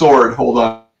the sword. Hold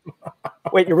on.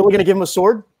 Wait, you're really going to give him a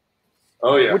sword?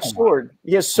 Oh, yeah. Which sword?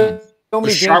 He has so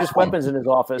many dangerous weapons in his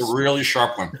office. A really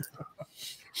sharp one.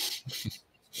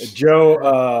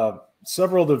 Joe,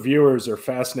 several of the viewers are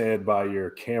fascinated by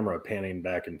your camera panning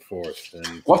back and forth.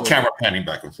 And what camera panning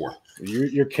back and forth?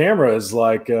 Your camera is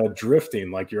like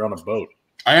drifting, like you're on a boat.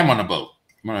 I am on a boat.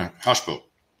 I'm on a houseboat.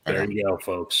 There you go,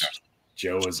 folks.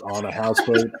 Joe is on a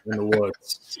houseboat in the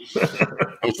woods.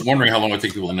 I was wondering how long it would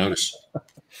take people to notice.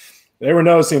 They were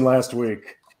noticing last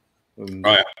week.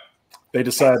 They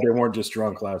decided they weren't just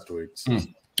drunk last week. So.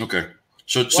 Okay.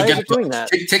 So doing that?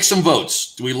 Take some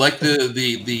votes. Do we like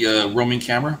the roaming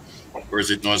camera, or is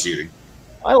it nauseating?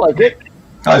 I like it.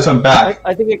 Guys, I'm back.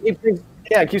 I think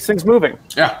it keeps things moving.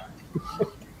 Yeah.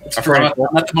 I'm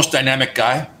not the most dynamic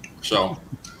guy, so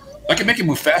I can make it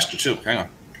move faster too. Hang on.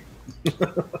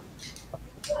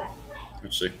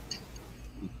 Let's see.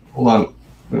 Hold on.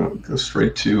 Go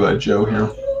straight to Joe here.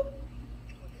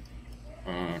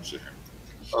 Let's see here.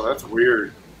 Oh, that's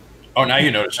weird. Oh, now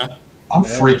you notice, huh? I'm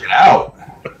freaking out.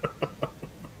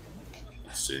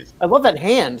 Let's see. I love that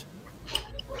hand.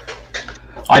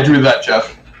 I drew that,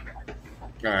 Jeff.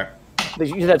 All right. Did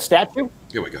you use that statue?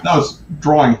 Here we go. No, it's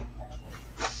drawing.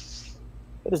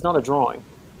 It is not a drawing.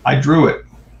 I drew it.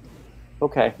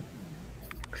 Okay.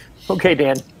 Okay,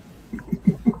 Dan.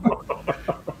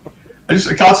 I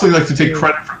constantly like to take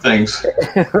credit for things.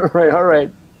 Right, all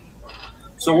right.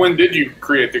 So when did you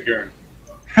create the GOON?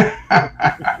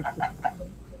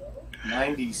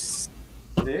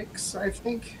 96, I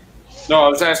think. No, I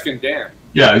was asking Dan.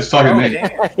 Yeah, he's talking to me.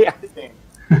 Dan. Yeah.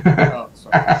 Oh,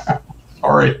 sorry.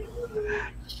 Sorry.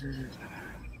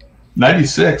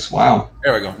 96. Wow.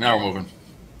 There we go. Now we're moving.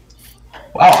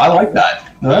 Wow, I like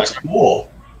that. No, that's cool.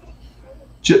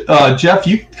 Jeff,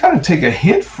 you kind of take a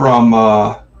hint from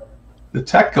the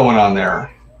tech going on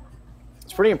there.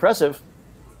 It's pretty impressive.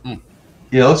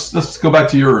 Yeah, let's go back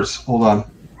to yours. Hold on.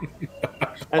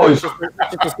 It's just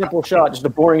a simple shot, just a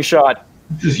boring shot.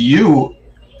 Just you.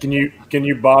 Can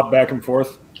you bob back and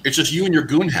forth? It's just you and your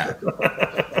goon hat.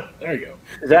 There you go.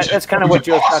 That's kind of what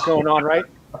Joe's got going on, right?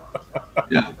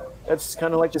 Yeah. That's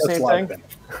kind of like the That's same like thing.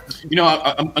 that. You know,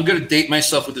 I'm going to date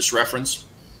myself with this reference,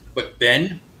 but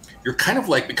Ben, you're kind of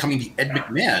like becoming the Ed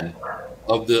McMahon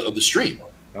of the stream.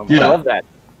 Yeah. I love that.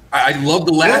 I love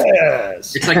the laugh.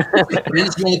 Yes. It's like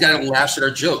Ben's the only guy that laughs at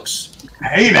our jokes.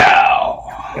 Hey now.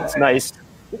 It's nice.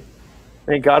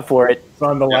 Thank God for it. It's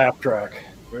on the laugh track.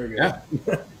 Very good. Yeah.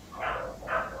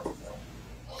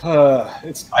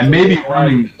 It's I may be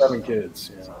running. 7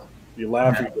 kids. You know. You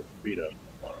laugh, you get beat up.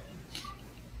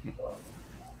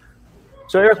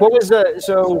 So Eric, what was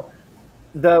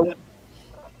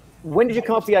when did you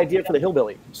come up with the idea for the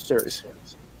Hillbilly series?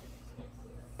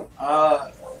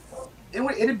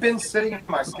 It had been sitting in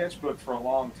my sketchbook for a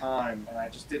long time, and I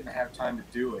just didn't have time to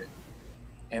do it.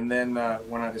 And then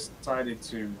when I decided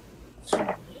to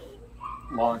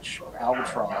launch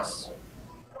Albatross,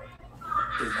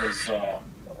 it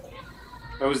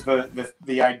was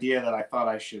the idea that I thought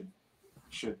I should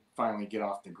finally get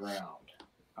off the ground.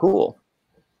 Cool.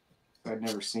 I'd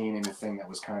never seen anything that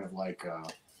was kind of like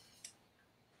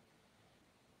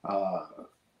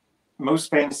most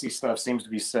fantasy stuff seems to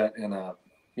be set in a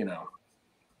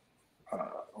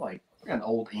like an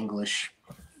old English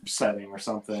setting or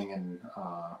something, and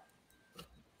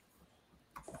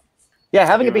Yeah,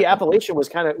 having it be Appalachian was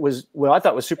what I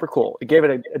thought was super cool. It gave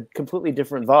it a completely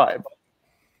different vibe.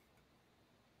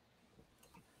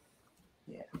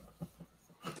 yeah.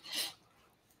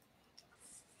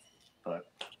 But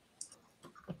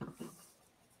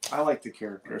I like the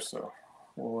character, so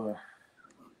we'll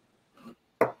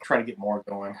try to get more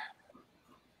going.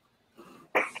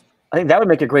 I think that would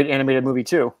make a great animated movie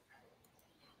too.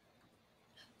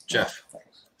 Jeff,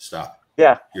 stop.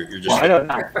 Yeah. You're just. I know.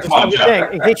 I'm just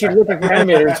saying, in case you're looking for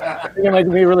animators, I think it might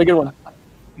be a really good one.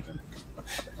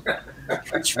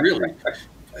 It's really.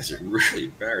 Guys are really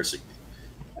embarrassing me.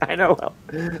 I know. Well,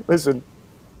 listen.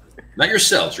 Not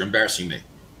yourselves. You're embarrassing me.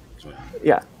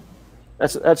 Yeah.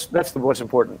 That's what's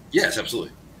important. Yes,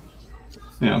 absolutely.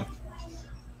 Yeah.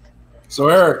 So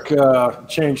Eric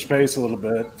changed pace a little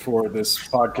bit for this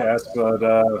podcast,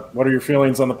 but what are your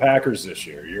feelings on the Packers this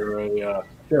year? You're a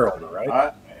shareholder,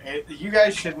 right? You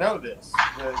guys should know this.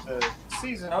 The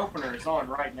season opener is on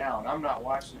right now, and I'm not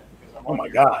watching it because I'm Oh on my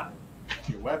God.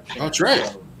 your webcam. Oh, that's right.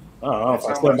 So I don't know if I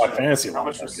that's said my fancy how one.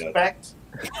 much respect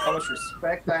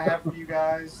I have for you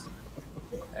guys.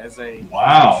 As a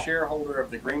shareholder of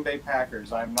the Green Bay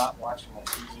Packers, I'm not watching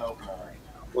the season opener right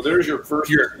now. Well, there's your first.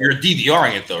 You're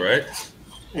DVRing it though, right?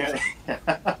 Yeah.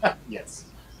 Yes.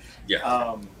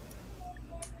 Yeah.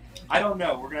 I don't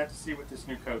know. We're gonna have to see what this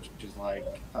new coach is like.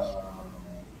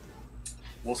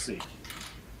 We'll see.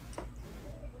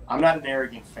 I'm not an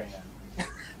arrogant fan.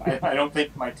 I don't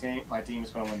think my team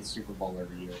is going to win the Super Bowl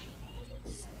every year.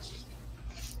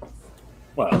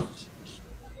 Well,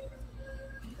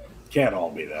 can't all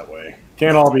be that way.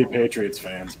 Can't all be Patriots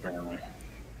fans, apparently.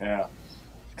 Yeah.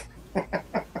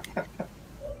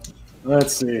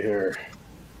 Let's see here.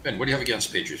 Ben, what do you have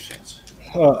against Patriots fans?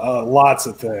 Lots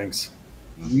of things.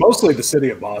 Mostly the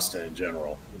city of Boston in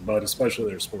general, but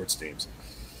especially their sports teams.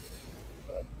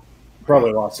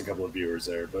 Probably lost a couple of viewers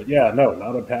there. But yeah, no,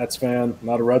 not a Pats fan,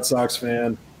 not a Red Sox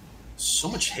fan. So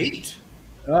much hate.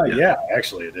 Yeah,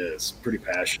 actually it is. Pretty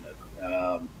passionate.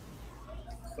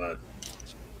 But,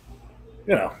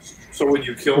 you know. So would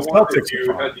you kill one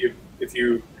if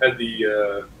you had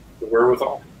the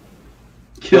wherewithal?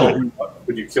 Kill.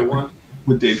 Would you kill one?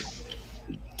 With Dave.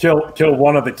 Kill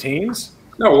one of the teams?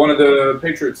 No, one of the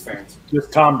Patriots fans.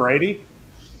 Just Tom Brady?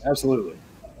 Absolutely.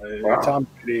 Wow. Tom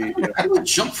Brady. I would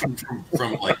jump from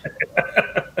like.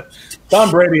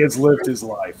 Tom Brady has lived his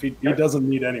life. He doesn't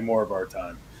need any more of our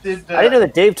time. I didn't know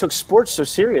that Dave took sports so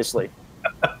seriously.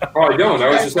 Oh, I don't. I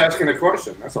was just asking a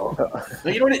question. That's all.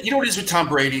 You know what it is with Tom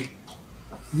Brady?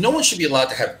 No one should be allowed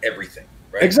to have everything,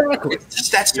 right? Exactly. It's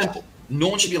just that simple. No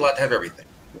one should be allowed to have everything.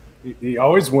 He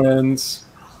always wins.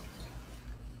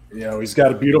 You know, he's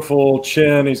got a beautiful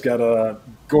chin. He's got a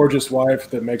gorgeous wife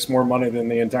that makes more money than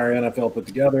the entire NFL put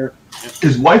together.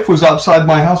 His wife was outside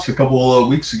my house a couple of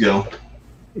weeks ago.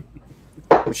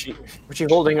 Was she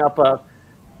holding up a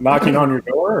Knocking on your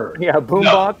door? a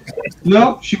boombox?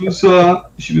 No, she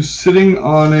was sitting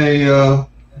on a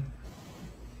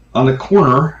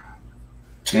corner,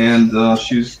 and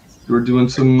we were doing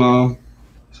some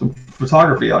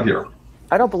photography out here.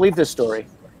 I don't believe this story.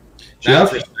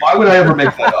 Jeff, why would I ever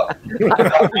make that up?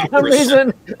 For some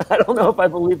reason, I don't know if I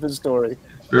believe this story.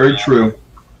 Very true.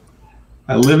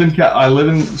 I live in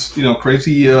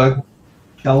crazy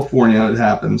California. It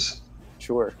happens.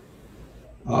 Sure.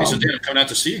 Hey, so Dan, I'm coming out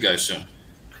to see you guys soon.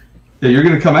 Yeah, you're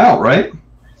going to come out, right?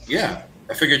 Yeah,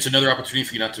 I figure it's another opportunity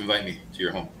for you not to invite me to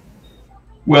your home.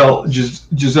 Well,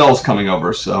 Giselle's coming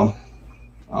over, so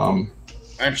I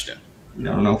understand. I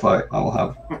don't know if I will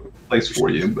have a place for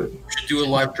you, but We should do a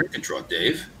live drink and draw,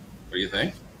 Dave. What do you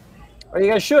think? Oh,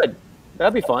 you guys should.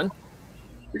 That'd be fun.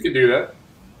 We could do that.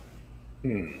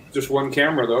 Just one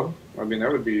camera, though. I mean,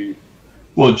 that would be.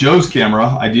 well, Joe's camera,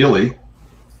 ideally.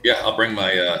 Yeah, I'll bring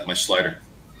my my slider.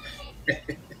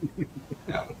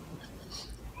 Yeah.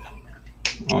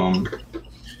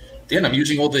 Dan, I'm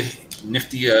using all the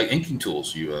nifty inking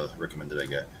tools you recommended I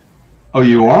get. Oh,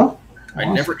 you are? I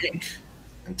never ink.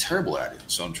 I'm terrible at it,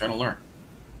 so I'm trying to learn.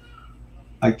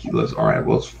 All right,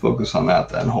 let's focus on that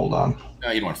then. Hold on. No,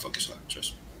 you don't want to focus on it.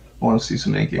 Just I want to see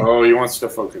some inking. Oh, he wants to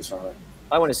focus on it.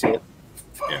 I want to see it.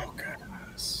 yeah.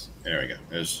 There we go.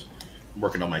 I'm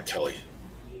working on my telly.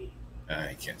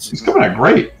 I can't see. He's coming out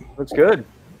great. Looks good.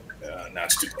 Not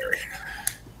too blurry.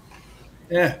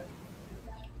 Yeah.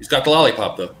 He's got the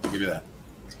lollipop, though. I'll give you that.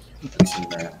 That's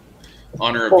in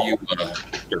honor of you,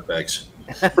 dirtbags.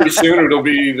 Pretty soon it'll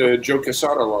be the Joe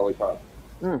Quesada lollipop.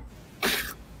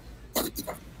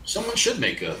 Someone should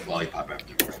make a lollipop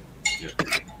after. Yeah.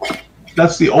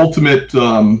 That's the ultimate.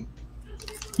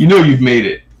 You've made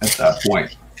it at that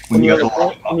point when you got the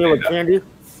lollipop. Vanilla candy.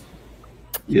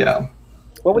 Yeah.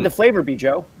 What would the flavor be,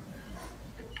 Joe?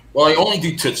 Well, I only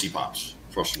do Tootsie Pops,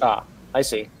 first of all. Ah, I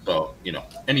see. So,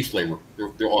 any flavor.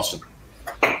 They're awesome.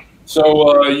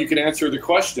 So you can answer the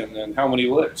question then. How many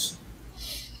licks?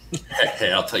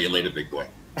 Hey, I'll tell you later, big boy.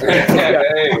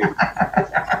 Hey.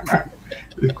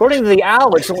 According to the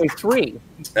owl, it's only 3.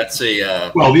 That's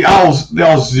a... Well, the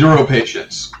owl's zero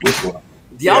patience.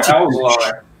 The owl's a owl's douche.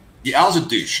 alive. The owl's a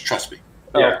douche, trust me.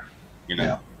 Yeah.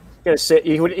 Yeah.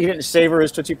 He didn't savor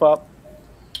his Tootsie Pop?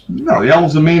 No, the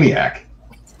owl's a maniac.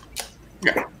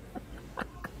 Yeah.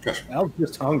 Al's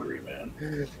just hungry, man.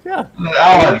 Yeah. The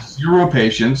owl has zero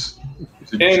patience.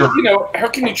 It's a And, jerk. how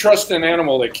can you trust an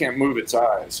animal that can't move its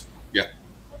eyes? Yeah.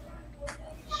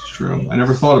 It's true. I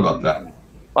never thought about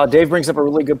that. Dave brings up a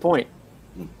really good point.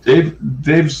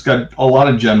 Dave's got a lot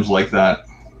of gems like that.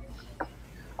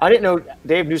 I didn't know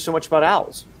Dave knew so much about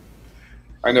owls.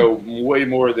 I know way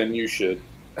more than you should.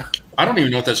 I don't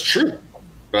even know if that's true,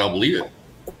 but I'll believe it.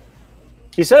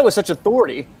 He said it with such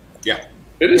authority. Yeah.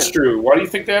 It is true. Why do you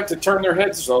think they have to turn their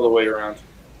heads all the way around?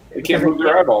 They can't move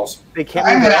their eyeballs. They can't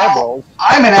move their eyeballs.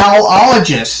 I'm an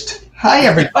owlologist. Hi,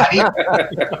 everybody.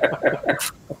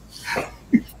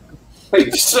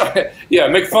 Yeah,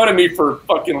 make fun of me for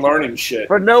fucking learning shit.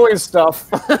 For knowing stuff.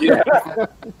 Yeah.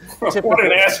 What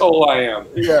an asshole I am.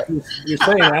 Yeah. You're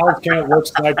saying owls can't look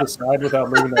side to side without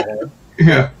moving their head?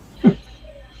 Yeah.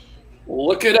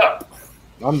 Look it up.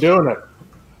 I'm doing it.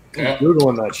 Yeah. I'm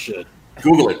Googling that shit.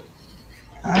 Google it.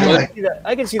 I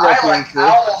can see that. I like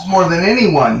owls more than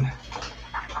anyone.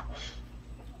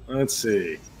 Let's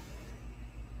see.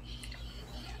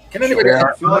 Can anybody They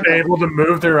are unable to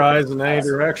move their eyes in any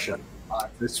direction.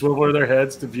 They swivel their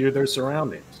heads to view their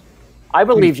surroundings. I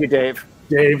believe you, Dave.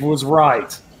 Dave was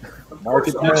right. Mark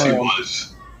it Yes, he down.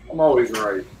 was. I'm always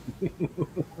right.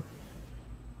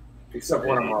 Except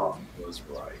when I'm wrong. Was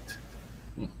right.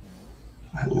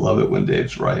 I love it when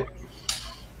Dave's right.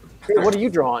 Hey, what are you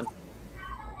drawing?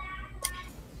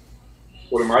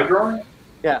 What am I drawing?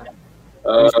 Yeah.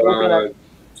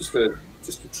 Just a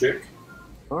chick.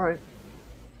 All right.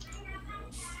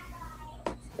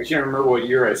 I can't remember what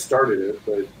year I started it,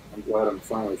 but I'm glad I'm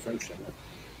finally finishing it.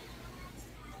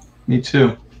 Me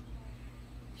too.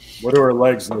 What do her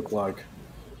legs look like?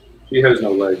 She has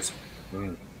no legs.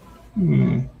 Hmm.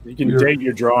 You can date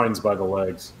your drawings by the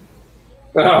legs.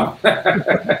 Oh. Yeah.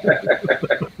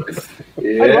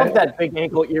 I love that big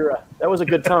ankle era. That was a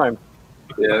good time.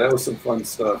 Yeah, that was some fun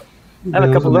stuff. I have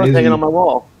a couple of those hanging on my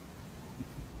wall.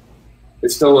 I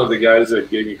still love the guys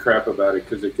that gave me crap about it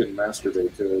because they couldn't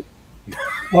masturbate to it.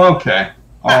 Okay.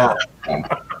 All right.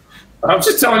 I'm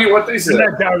just telling you what they And said.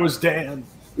 that guy was Dan.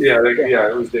 Yeah,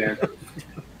 it was Dan.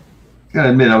 Gotta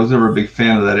admit, I was never a big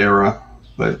fan of that era,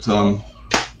 but So,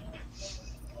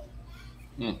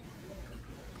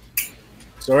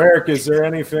 Eric, is there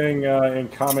anything in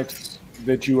comics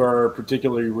that you are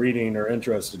particularly reading or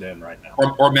interested in right now?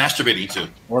 Or masturbating to.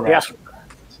 Or Yeah. master?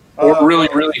 Or really,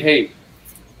 really hate.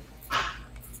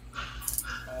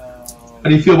 how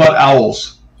do you feel about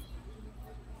owls?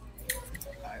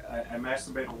 I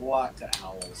masturbate a lot to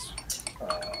owls,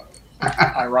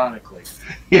 ironically.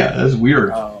 Yeah, that's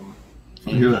weird. I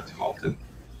don't hear that too often.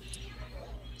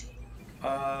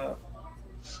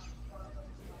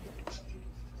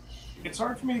 It's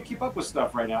hard for me to keep up with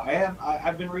stuff right now.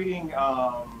 I've been reading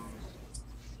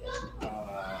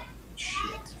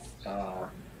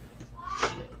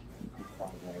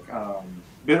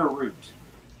Bitter Root.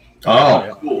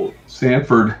 Oh, cool.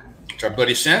 Sanford. It's our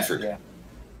buddy Sanford. Yeah.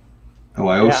 Oh,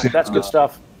 I owe Yeah, Sanford that's good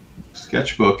stuff.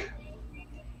 sketchbook.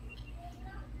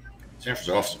 Sanford's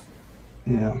awesome.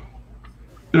 Yeah.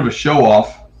 Bit of a show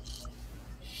off.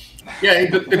 Yeah,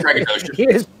 he's a big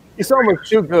braggadocious. He's almost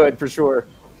too good for sure.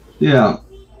 Yeah.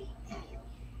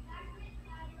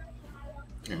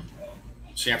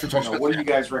 Sanford talks about what do you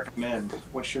guys recommend?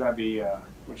 What should I be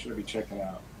checking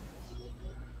out?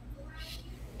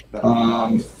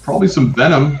 Probably some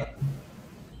Venom.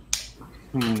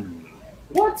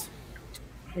 What?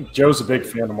 I think Joe's a big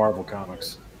fan of Marvel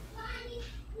Comics.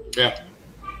 Yeah.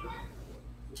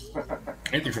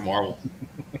 Anything from Marvel.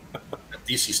 That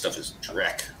DC stuff is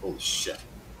dreck. Holy shit.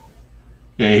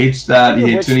 Yeah, he hates that.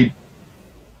 He hates any.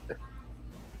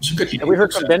 It's a good. Have we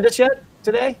heard from Bendis yet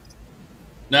today?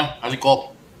 No, how's it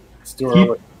called? It's too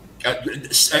early.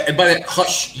 And by that,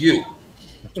 hush you.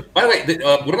 By the way,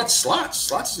 what about Slots?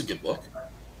 Slots is a good book.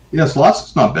 Yeah, Slots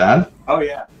is not bad. Oh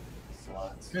yeah.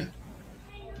 Slots.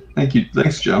 Thank you.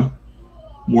 Thanks, Joe.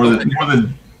 More than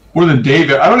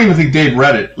Dave. I don't even think Dave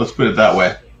read it. Let's put it that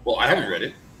way. Well, I haven't read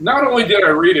it. Not only did I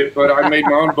read it, but I made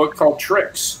my own book called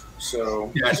Tricks.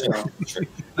 So Yeah,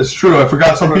 That's true. I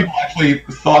forgot some people actually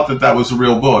thought that was a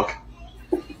real book.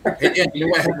 you know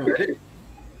why I haven't read it?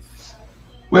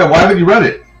 Well, why haven't you read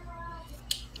it?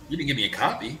 You didn't give me a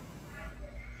copy.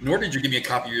 Nor did you give me a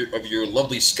copy of your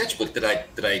lovely sketchbook that I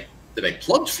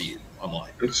plugged for you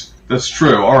online. That's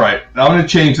true. All right, I'm going to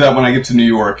change that when I get to New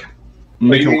York. you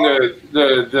mean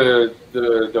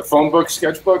the phone book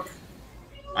sketchbook?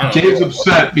 Dave's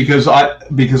upset because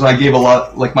I gave a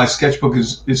lot. Like my sketchbook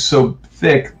is so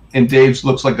thick, and Dave's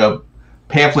looks like a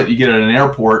pamphlet you get at an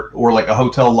airport or like a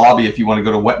hotel lobby if you want to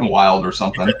go to Wet n Wild or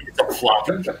something. It's a flop.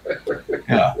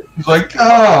 Yeah, he's like,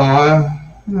 oh.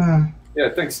 Yeah,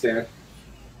 thanks, Dan.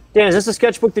 Dan, is this a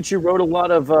sketchbook that you wrote a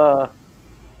lot of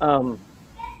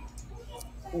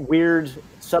weird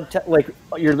subtext, like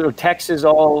your little text is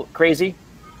all crazy?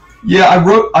 Yeah,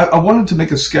 I wanted to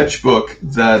make a sketchbook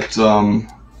that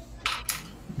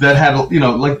had,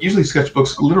 like usually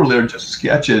sketchbooks literally are just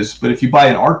sketches, but if you buy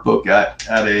an art book at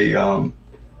a a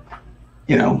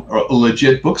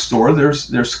legit bookstore,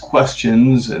 there's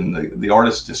questions and the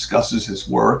artist discusses his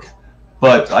work,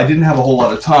 but I didn't have a whole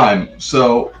lot of time,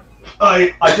 so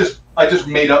I just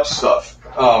made up stuff.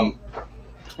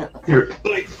 Here,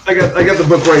 I got the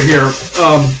book right here.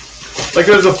 Like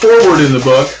there's a foreword in the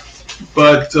book,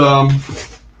 but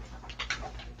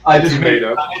I just made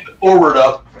the foreword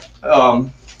up.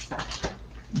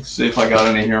 Let's see if I got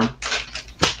any here.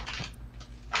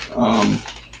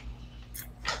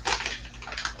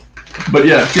 But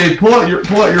yeah, Jay, pull out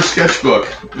your sketchbook,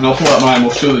 and I'll pull out mine.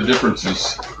 We'll show the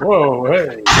differences. Whoa,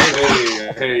 Hey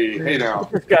now.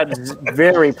 This got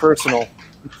very personal.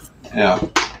 Yeah.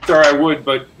 Sorry, I would,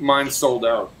 but mine's sold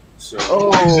out. So.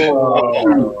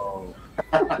 Oh.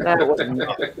 That wasn't.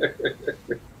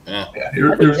 Yeah. Yeah,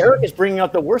 Eric is bringing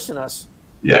out the worst in us.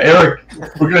 Yeah, Eric,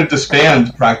 we're going to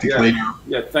disband practically.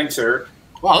 Yeah, thanks, Eric.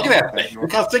 Wow, look at that thing.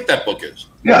 Look how thick that book is.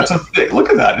 Yeah, look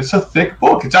at that. It's a thick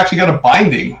book. It's actually got a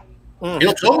binding. It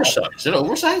looks oversized. Is it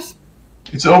oversized?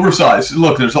 It's oversized.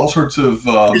 Look, there's all sorts of...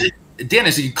 Dan,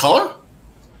 is it in color?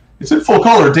 It's in full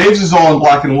color. Dave's is all in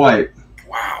black and white.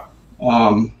 Wow.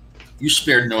 You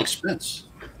spared no expense.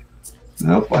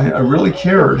 Nope, I really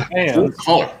cared.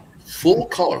 Full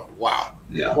color. Wow.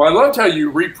 Yeah. Well, I loved how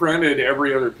you reprinted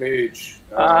every other page.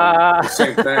 The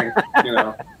same thing,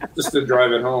 just to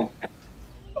drive it home.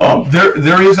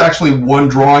 There is actually one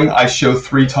drawing I show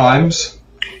 3 times,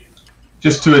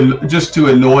 just to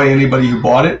annoy anybody who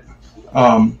bought it.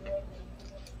 But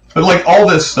like all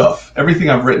this stuff, everything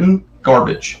I've written,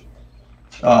 garbage.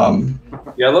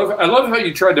 Yeah, I love how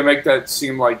you tried to make that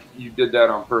seem like you did that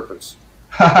on purpose.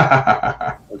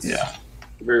 Yeah.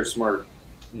 Very smart.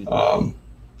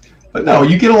 But no,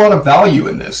 you get a lot of value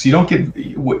in this. You don't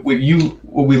get what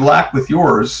we lack with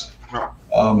yours.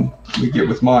 We get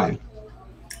with mine.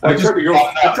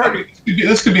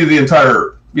 This could be the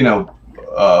entire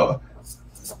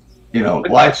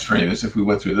live stream as if we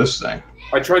went through this thing.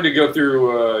 I tried to go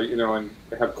through and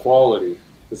have quality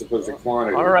as opposed to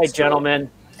quantity. All right,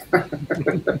 gentlemen.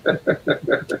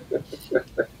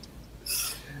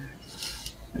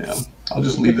 Yeah, I'll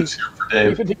just leave this here for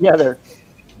Dave. Keep it together.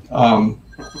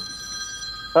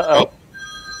 Oh,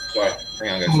 sorry. Hang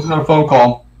on, guys. Someone's got a phone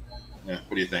call. Yeah.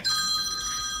 What do you think?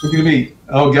 Look at me.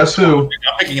 Oh, guess who? I'm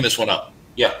picking this one up.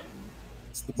 Yeah.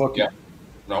 It's the book. Yeah.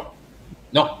 No.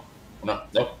 No. No.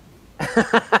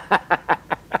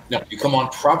 You come on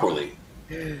properly,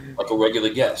 like a regular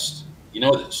guest. You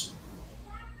know this.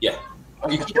 Yeah.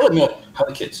 You can tell me how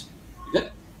the kids. You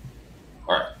good?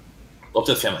 All right. Love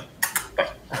to the family.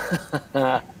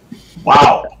 Bye.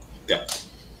 Wow. Yeah.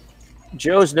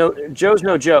 Joe's no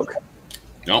joke.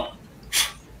 No.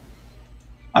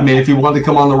 I mean, if he wanted to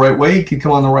come on the right way, he could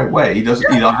come on the right way. He doesn't.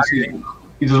 He obviously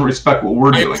he doesn't respect what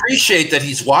we're I doing. appreciate that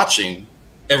he's watching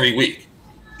every week.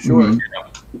 Sure.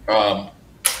 Mhm.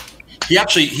 He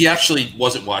actually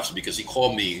wasn't watching because he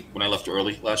called me when I left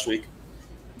early last week.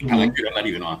 I'm like, dude, I'm not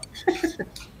even on.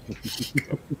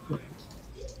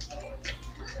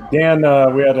 Dan,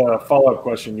 we had a follow-up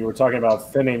question. You were talking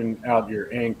about thinning out your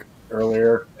ink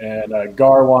earlier, and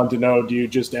Gar wanted to know: do you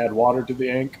just add water to the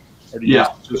ink, or do you use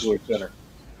usually thinner?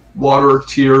 Water,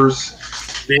 tears,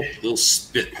 Spit, little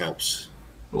spit helps.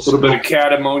 A little bit of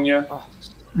cat ammonia.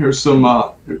 Here's some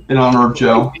in honor of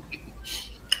Joe.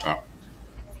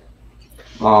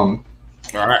 All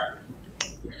right.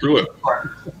 Do it.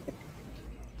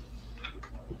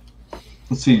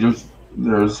 Let's see.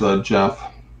 There's Jeff.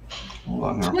 Hold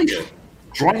on here. Really good.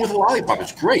 Drawing with a lollipop.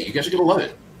 It's great. You guys are gonna love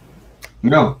it.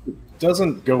 No.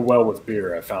 Doesn't go well with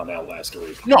beer. I found out last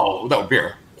week. No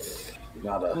beer.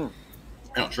 Not a.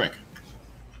 I don't drink.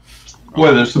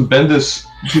 Boy, there's some Bendis.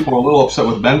 People are a little upset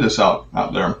with Bendis out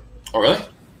there. Oh, really?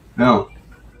 No.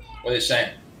 What are they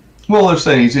saying? Well, they're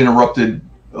saying he's interrupted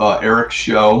Eric's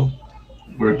show.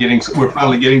 We're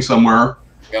finally getting somewhere.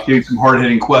 Yeah. Getting some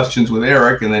hard-hitting questions with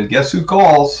Eric, and then guess who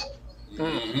calls?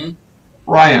 Mm-hmm.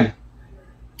 Ryan.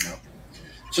 Yeah.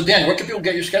 So, Dan, where can people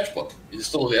get your sketchbook? Is it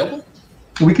still available?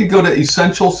 We could go to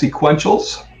Essential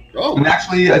Sequentials. Oh. And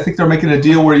actually, I think they're making a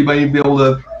deal where you might be able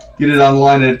to get it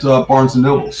online at Barnes &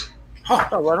 Nobles. Huh.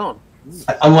 Oh, right on.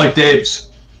 Unlike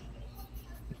Dave's.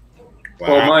 Wow.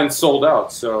 Well, mine's sold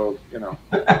out, so, you know.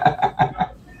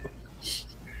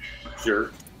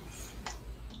 Sure.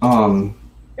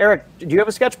 Eric, do you have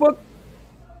a sketchbook?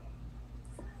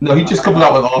 No, he just comes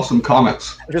out with awesome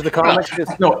comics. Just the comics?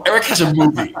 No, Eric has a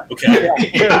movie. Okay.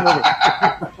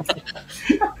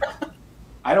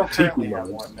 I don't currently have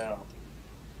one, no.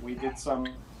 We did some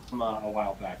a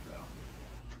while back,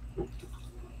 though.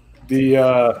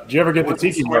 Did you ever get the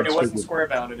tiki mug? It wasn't square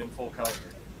bounded in full color.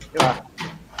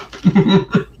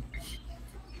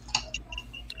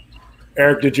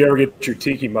 Eric, did you ever get your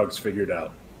tiki mugs figured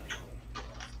out?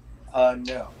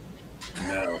 No.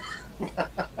 No.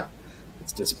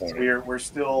 It's disappointing. We're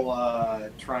still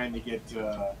trying to get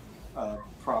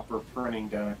proper printing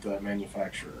done at the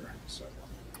manufacturer. So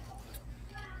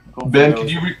Ben, can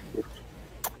you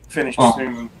finish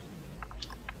soon?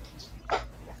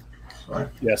 Sorry.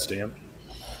 Yes, Dan.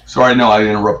 Sorry, no, I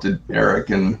interrupted Eric,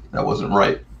 and that wasn't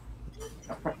right.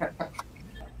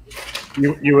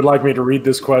 You would like me to read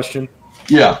this question?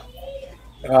 Yeah.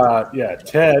 Yeah.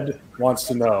 Ted wants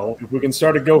to know if we can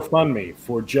start a GoFundMe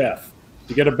for Jeff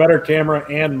to get a better camera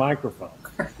and microphone.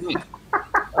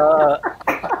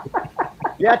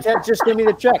 Yeah, Ted, just give me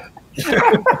the check.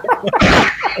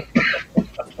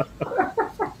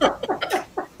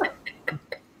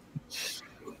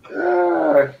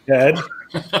 Ted?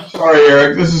 Sorry,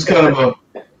 Eric. This is kind of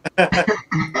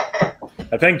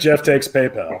I think Jeff takes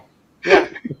PayPal.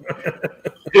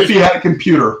 if he had a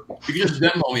computer. You can just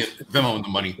Venmo the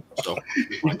money. So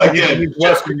Again,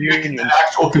 Jeff could use an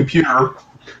actual computer,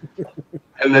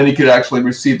 and then he could actually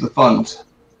receive the funds.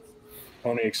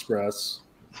 Pony Express.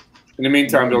 In the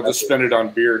meantime, they'll just spend it on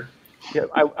beer. Yeah,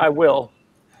 I will.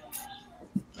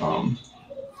 Oh,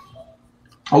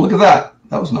 look at that.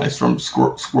 That was nice from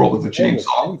Squirrel with the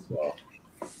Chainsaw.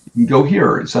 You can go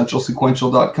here,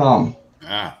 essentialsequential.com.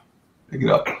 Pick it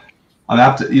up. I'm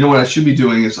have to. You know what I should be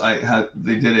doing is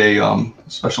they did a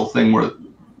special thing where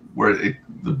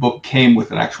the book came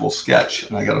with an actual sketch,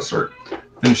 and I got to start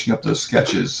finishing up those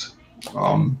sketches.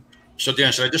 So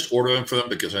Dan, should I just order them for them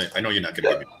because I know you're not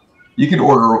going to give me. You can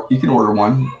order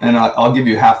one, and I'll give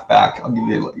you half back. I'll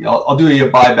do you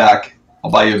a buyback.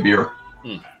 I'll buy you a beer.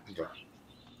 Okay.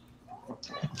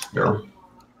 Here.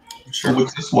 Sure. So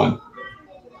what's this one?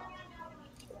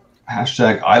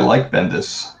 Hashtag I like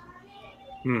Bendis.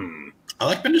 I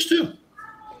like Bendis too.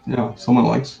 Yeah, someone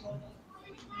likes.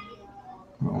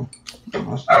 Oh, I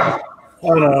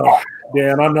don't know,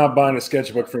 Dan. I'm not buying a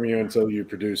sketchbook from you until you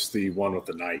produce the one with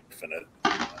the knife in it.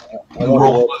 The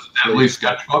world's most deadly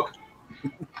sketchbook.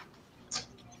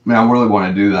 Man, I really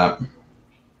want to do that.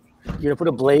 You gonna put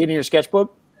a blade in your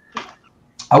sketchbook?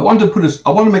 I want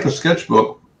to make a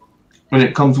sketchbook, and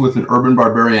it comes with an Urban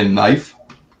Barbarian knife.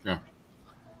 Yeah.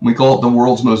 We call it the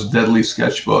world's most deadly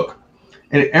sketchbook.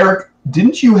 And Eric,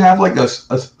 didn't you have like a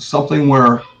something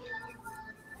where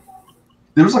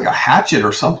there was like a hatchet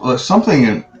or something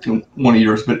in one of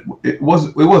yours, but it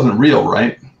wasn't real,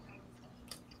 right?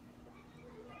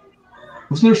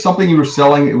 Wasn't there something you were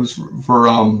selling? It was for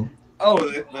Oh,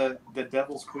 the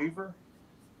Devil's Cleaver.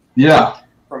 Yeah.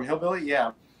 From Hillbilly.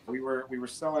 Yeah, we were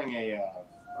selling a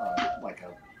like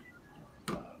a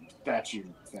statue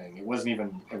thing. It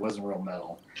wasn't real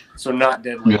metal, so not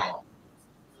deadly at all.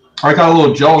 I got a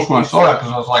little jealous when I saw that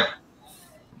because I was like,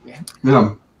 yeah.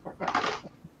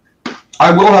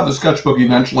 I will have the sketchbook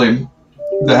eventually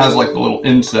that has like the little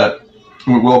inset,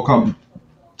 and it will come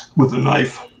with a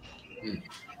knife.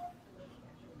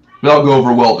 That'll go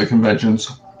over well at the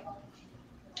conventions.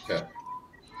 Okay.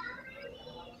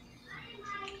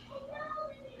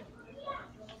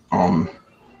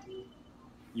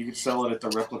 You could sell it at the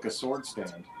replica sword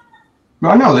stand.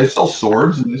 I know they sell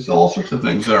swords and they sell all sorts of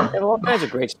things there. They have all kinds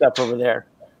of great stuff over there.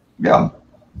 Yeah.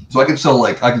 So I could sell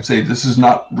I could say this is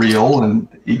not real, and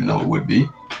even though it would be,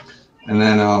 and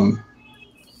then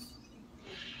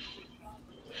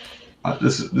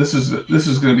this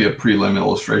is going to be a prelim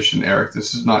illustration, Eric.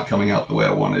 This is not coming out the way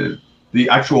I wanted it. The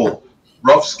actual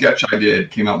rough sketch I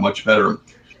did came out much better,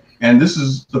 and this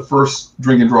is the first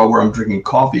drink and draw where I'm drinking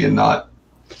coffee and not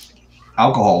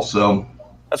alcohol. So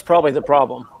that's probably the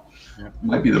problem.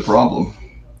 Might be the problem.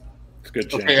 It's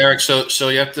good. Okay, Eric. So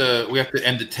we have to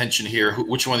end the tension here.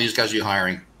 Which one of these guys are you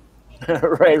hiring?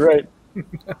 Right. Break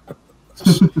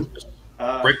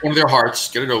one of their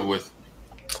hearts. Get it over with.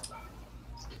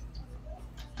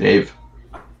 Dave.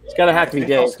 It's got to have to be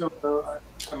Dave.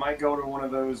 I might go to one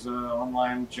of those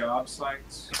online job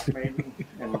sites maybe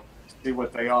and see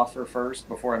what they offer first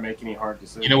before I make any hard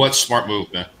decisions. You know what? Smart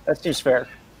move, man. That seems fair.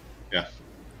 Yeah.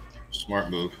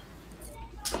 Smart move.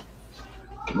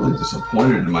 I'm really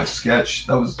disappointed in my sketch.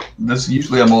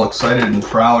 Usually I'm all excited and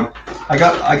proud. I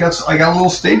got a little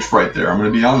stage fright there. I'm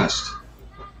going to be honest.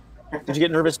 Did you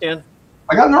get nervous, Dan?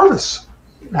 I got nervous.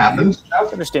 It happens.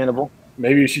 That's understandable.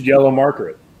 Maybe you should yellow marker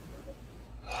it.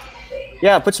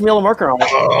 Yeah, put some yellow marker on it.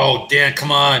 Oh, Dan,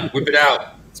 come on. Whip it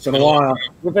out. It's been a while.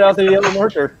 Whip it out the yellow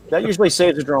marker. That usually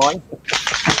saves a drawing.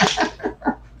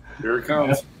 Here it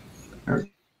comes.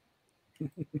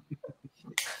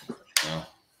 Oh.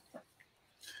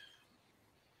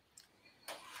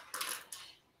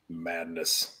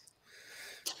 Madness.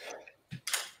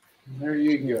 There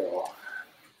you go.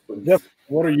 Jeff,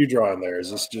 what are you drawing there? Is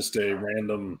this just a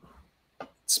random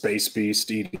space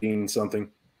beast eating something?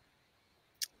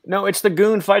 No, it's the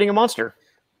goon fighting a monster.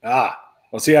 Ah,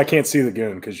 well, see, I can't see the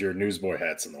goon because your newsboy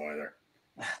hat's in the way there.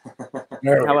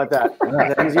 How about that? Is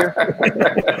that easier?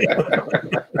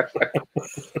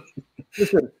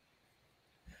 Listen,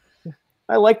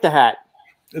 I like the hat.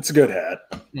 It's a good hat.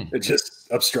 It just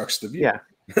obstructs the view. Yeah.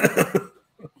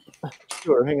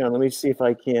 Sure. Hang on. Let me see if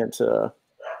I can't. Can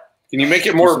you make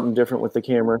it do more something different with the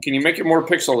camera? Can you make it more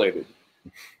pixelated?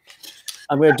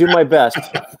 I'm going to do my best.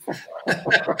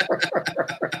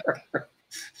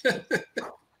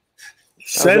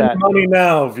 Send money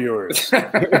now, viewers.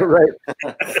 Right.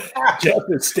 Jeff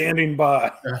is standing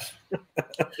by. All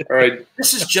right.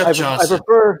 This is Jeff Johnson.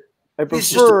 I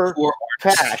prefer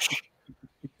cash.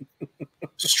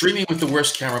 Streaming with the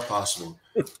worst camera possible.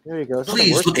 There you go.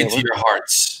 Please look into your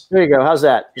hearts. There you go. How's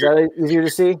that? Is that easier to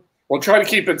see? Well, try to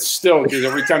keep it still because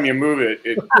every time you move it,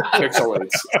 it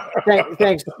pixelates.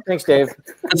 Thanks, Dave.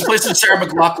 Let's play some Sarah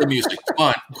McLachlan music. Come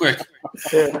on, quick.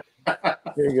 There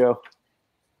you go.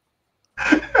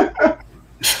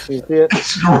 You see it?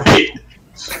 It's great.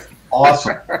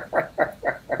 Awesome.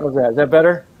 How's that? Is that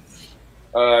better?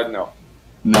 No.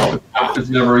 No, it's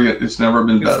never been better. It's never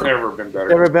been better.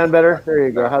 Never been better. There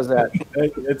you go. How's that?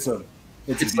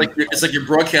 It's like you're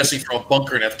broadcasting from a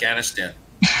bunker in Afghanistan.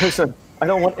 Listen, I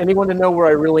don't want anyone to know where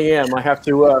I really am. I have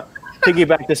to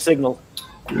piggyback the signal.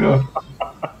 Yeah.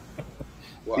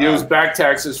 Wow. It was back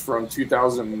taxes from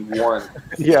 2001.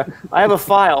 Yeah, I have a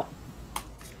file.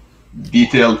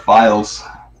 Detailed files.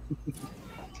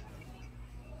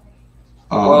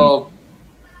 Well,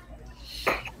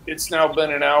 it's now been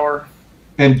an hour.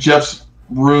 And Jeff's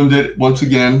ruined it once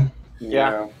again.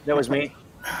 Yeah, that was me.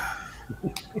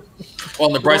 Well,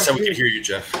 on the bright side, we can hear you,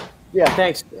 Jeff. Yeah,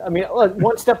 thanks. I mean, look,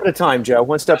 one step at a time, Joe.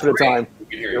 One step at a time. We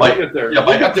can hear you. We'll get there. Yeah,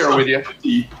 We'll get there with you.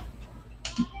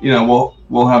 You know,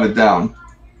 we'll have it down.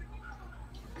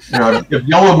 You know, if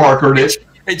yellow markered it.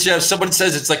 Hey, Jeff, someone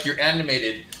says it's like you're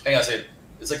animated. Hang on a second.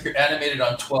 It's like you're animated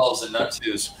on 12s and not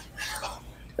 2s.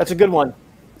 That's a good one.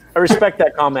 I respect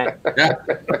that comment. Yeah.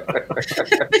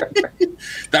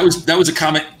 that was a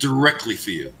comment directly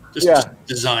for you. Just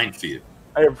designed for you.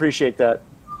 I appreciate that.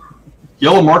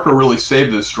 Yellow marker really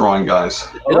saved this drawing, guys.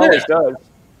 It always does.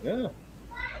 Yeah.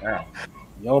 Wow.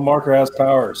 Yellow marker has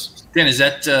powers. Dan, is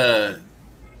that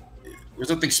what does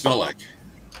that thing smell like?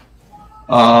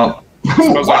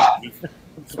 Smells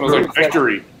like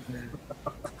victory.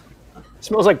 It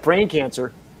smells like brain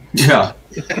cancer. Yeah.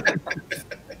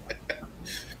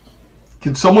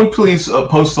 Can someone please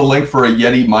post a link for a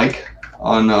Yeti mic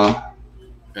on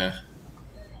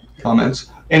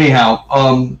comments? Anyhow,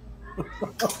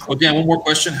 well, Dan, one more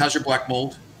question. How's your black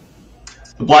mold?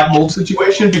 the black mold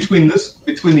situation between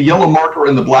the yellow marker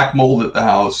and the black mold at the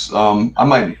house. I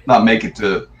might not make it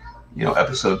to,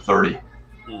 episode 30.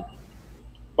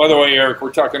 By the way, Eric,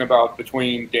 we're talking about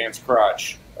between Dan's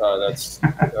crotch.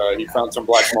 He found some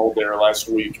black mold there last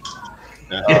week.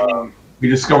 We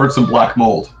discovered some black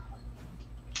mold.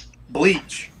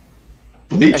 Bleach.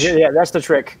 Yeah, that's the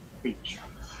trick. Bleach.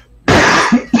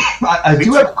 I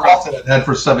do have a cough that I've had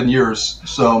for 7 years,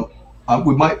 so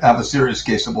we might have a serious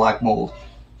case of black mold.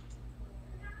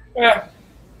 Yeah,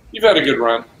 you've had a good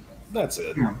run. That's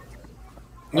it. Yeah.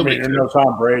 I mean, you're no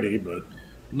Tom Brady, but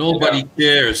nobody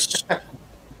cares.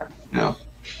 Yeah.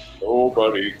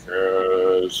 Nobody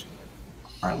cares.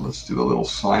 All right, let's do the little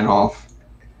sign off.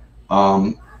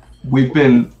 We've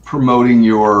been promoting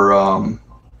your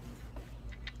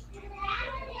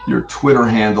Twitter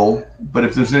handle, but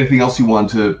if there's anything else you want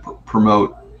to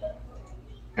promote,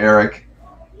 Eric.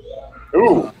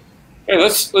 Ooh, hey,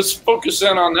 let's focus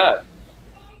in on that.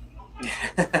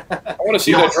 I want to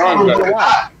see that drawing better.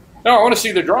 No, I want to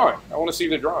see the drawing.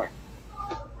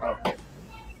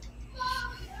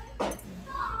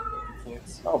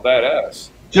 Oh, badass.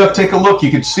 Jeff, take a look. You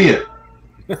can see it.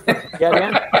 Yeah,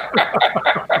 man.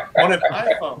 On an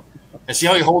iPhone. And see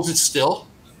how he holds it still?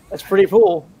 That's pretty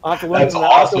cool. I'll have to look That's at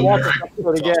awesome,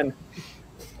 it again.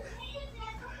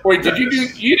 Wait,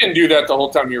 you didn't do that the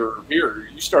whole time you were here?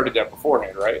 You started that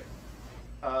beforehand, right?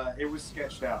 It was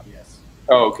sketched out, yes.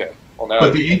 Oh, okay. Well, now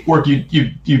But the ink work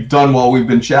you've done while we've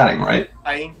been chatting, right?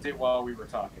 I inked it while we were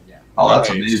talking, yeah. Oh, that's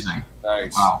Nice. amazing.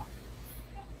 Nice. Wow.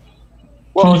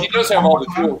 Well, he does have all the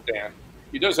tools, Dan.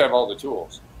 He does have all the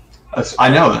tools. I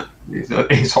know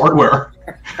that. He's hardware.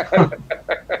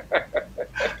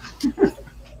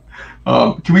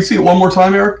 Can we see it one more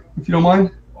time, Eric, if you don't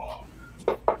mind?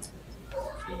 I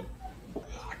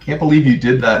can't believe you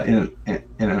did that in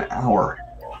an hour.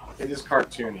 It is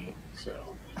cartoony, so.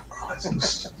 Oh,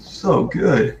 that's so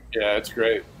good. Yeah, it's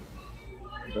great.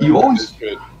 You always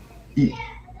good.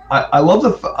 I love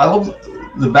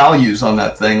the values on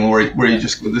that thing where you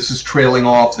just go, this is trailing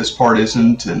off, this part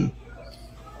isn't, and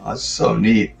it's so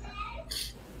neat.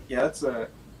 Yeah, that's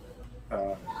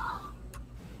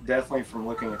definitely from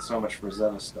looking at so much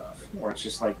Rosetta stuff, where it's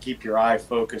just like keep your eye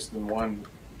focused in one,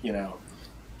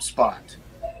 spot.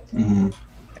 Mm-hmm.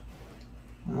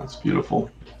 That's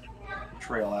beautiful.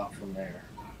 Trail out from there.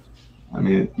 I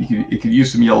mean, you could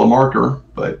use some yellow marker,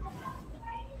 but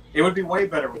It would be way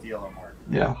better with yellow marker.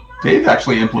 yeah, Dave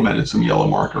actually implemented some yellow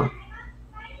marker.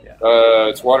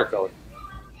 It's watercolor.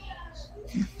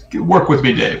 Work with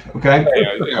me, Dave. Okay.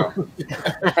 Yeah.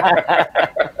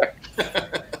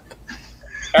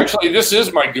 Actually, this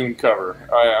is my Goon cover.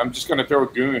 I'm just going to throw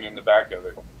Goon in the back of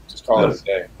it. Just call it a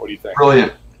day. What do you think?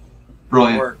 Brilliant.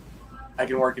 I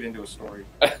can work it into a story.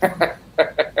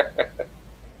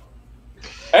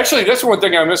 Actually, that's one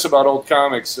thing I miss about old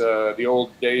comics. The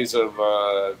old days of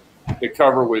the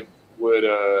cover would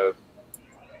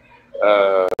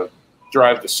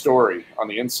drive the story on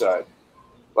the inside.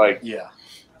 Like, Yeah.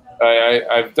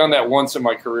 I've done that once in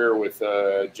my career with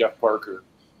Jeff Parker,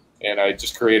 and I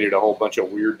just created a whole bunch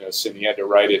of weirdness, and he had to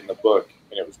write it in the book,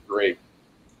 and it was great.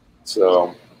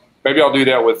 So maybe I'll do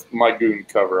that with my Goon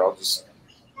cover. I'll just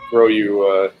throw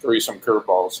you some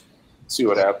curveballs, see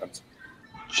what happens.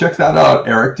 Check that out,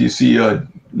 Eric. Do you see?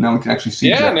 Now we can actually see.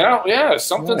 Yeah, Jeff.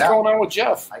 Something's going on with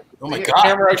Jeff. Oh my The God.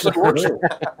 camera actually works. It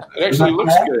actually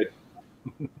looks good.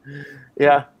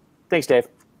 Yeah. Thanks, Dave.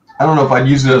 I don't know if I'd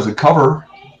use it as a cover.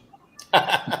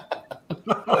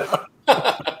 Well,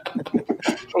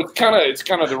 it's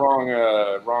kind of the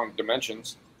wrong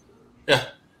dimensions. Yeah.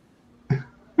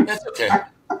 That's okay.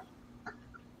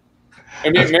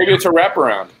 Maybe it's a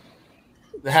wraparound.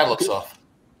 The hat looks off.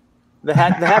 The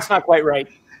hat's not quite right.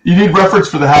 You need reference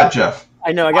for the hat, Jeff.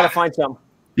 I know. I got to find some.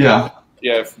 Yeah.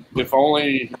 Yeah, if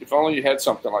only you had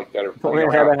something like that. If only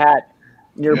I had a hat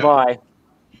nearby.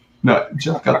 No,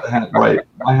 Jeff got the hat right.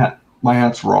 My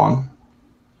hat's wrong.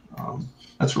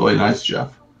 That's really nice,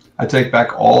 Jeff. I take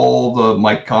back all the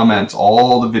mic comments,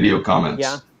 all the video comments.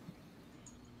 Yeah.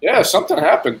 Yeah, something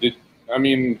happened. All of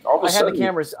a I had sudden. the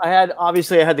cameras. I had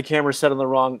the camera set on the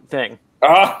wrong thing.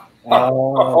 Oh.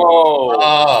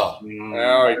 Oh.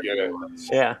 Now I get it.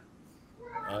 Yeah.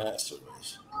 That's what it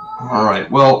is. All right.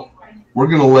 Well, we're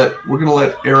gonna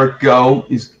let Eric go.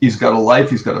 He's got a life.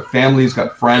 He's got a family. He's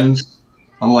got friends,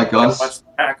 unlike us. Watch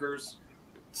the Packers.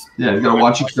 Yeah, he's got to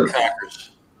watch it.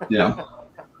 Packers. Yeah.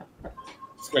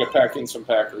 Got to pack in some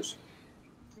Packers.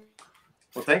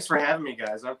 Well, thanks for having me,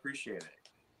 guys. I appreciate it.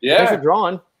 Yeah. Thanks for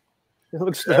drawing. It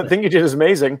looks. I think you did is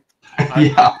amazing.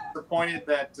 Yeah. I'm disappointed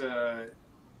that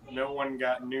no one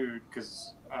got nude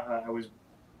because I was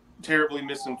terribly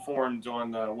misinformed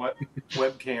on what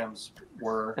webcams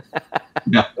were.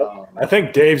 Yeah. I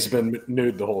think Dave's been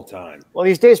nude the whole time. Well,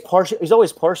 these days, he's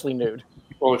always partially nude.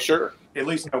 Well, sure. At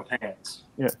least no pants.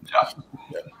 Yeah.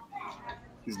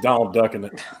 He's Donald ducking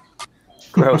it.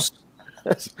 Gross.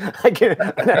 I get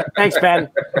it. Thanks, Ben.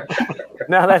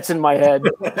 Now that's in my head.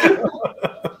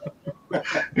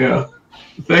 Yeah.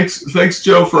 Thanks,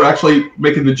 Joe, for actually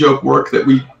making the joke work that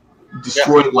we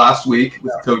destroyed last week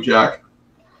with Kojak.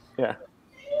 Yeah.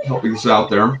 Helping us out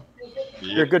there.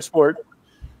 You're a good sport.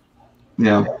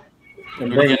 Yeah.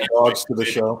 And bringing dogs to the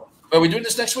show. Are we doing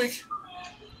this next week?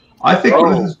 I think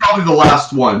this is probably the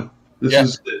last one. This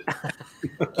is it.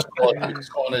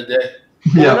 Just calling it a day.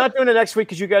 Well, Yeah. we're not doing it next week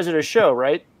because you guys are at a show,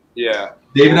 right? Yeah.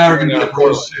 Dave and I are going to be at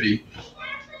Rose City.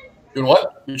 Doing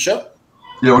what? Your show?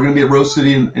 Yeah, we're going to be at Rose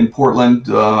City in Portland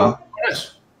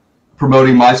Nice.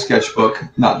 promoting my sketchbook,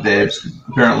 not Dave's.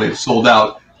 Apparently it's sold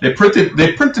out. They printed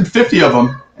 50 of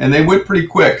them, and they went pretty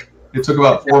quick. It took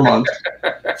about 4 months.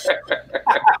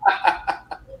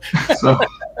 So,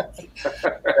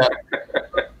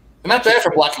 Not bad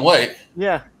for black and white,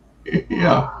 Yeah.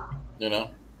 yeah. you know.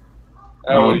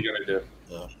 Oh, what are you going to do?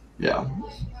 Yeah.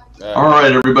 All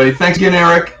right, everybody. Thanks again,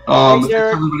 Eric. Thanks, Thanks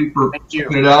Eric. everybody for Thank you.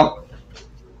 checking it out.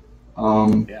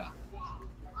 Yeah.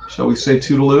 Shall we say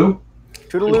toodaloo?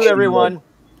 Toodaloo, everyone.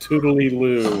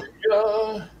 Toodaloo.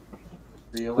 Yeah.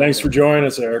 See you Thanks later. for joining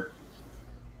us, Eric.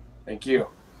 Thank you.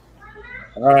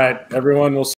 All right, everyone. We'll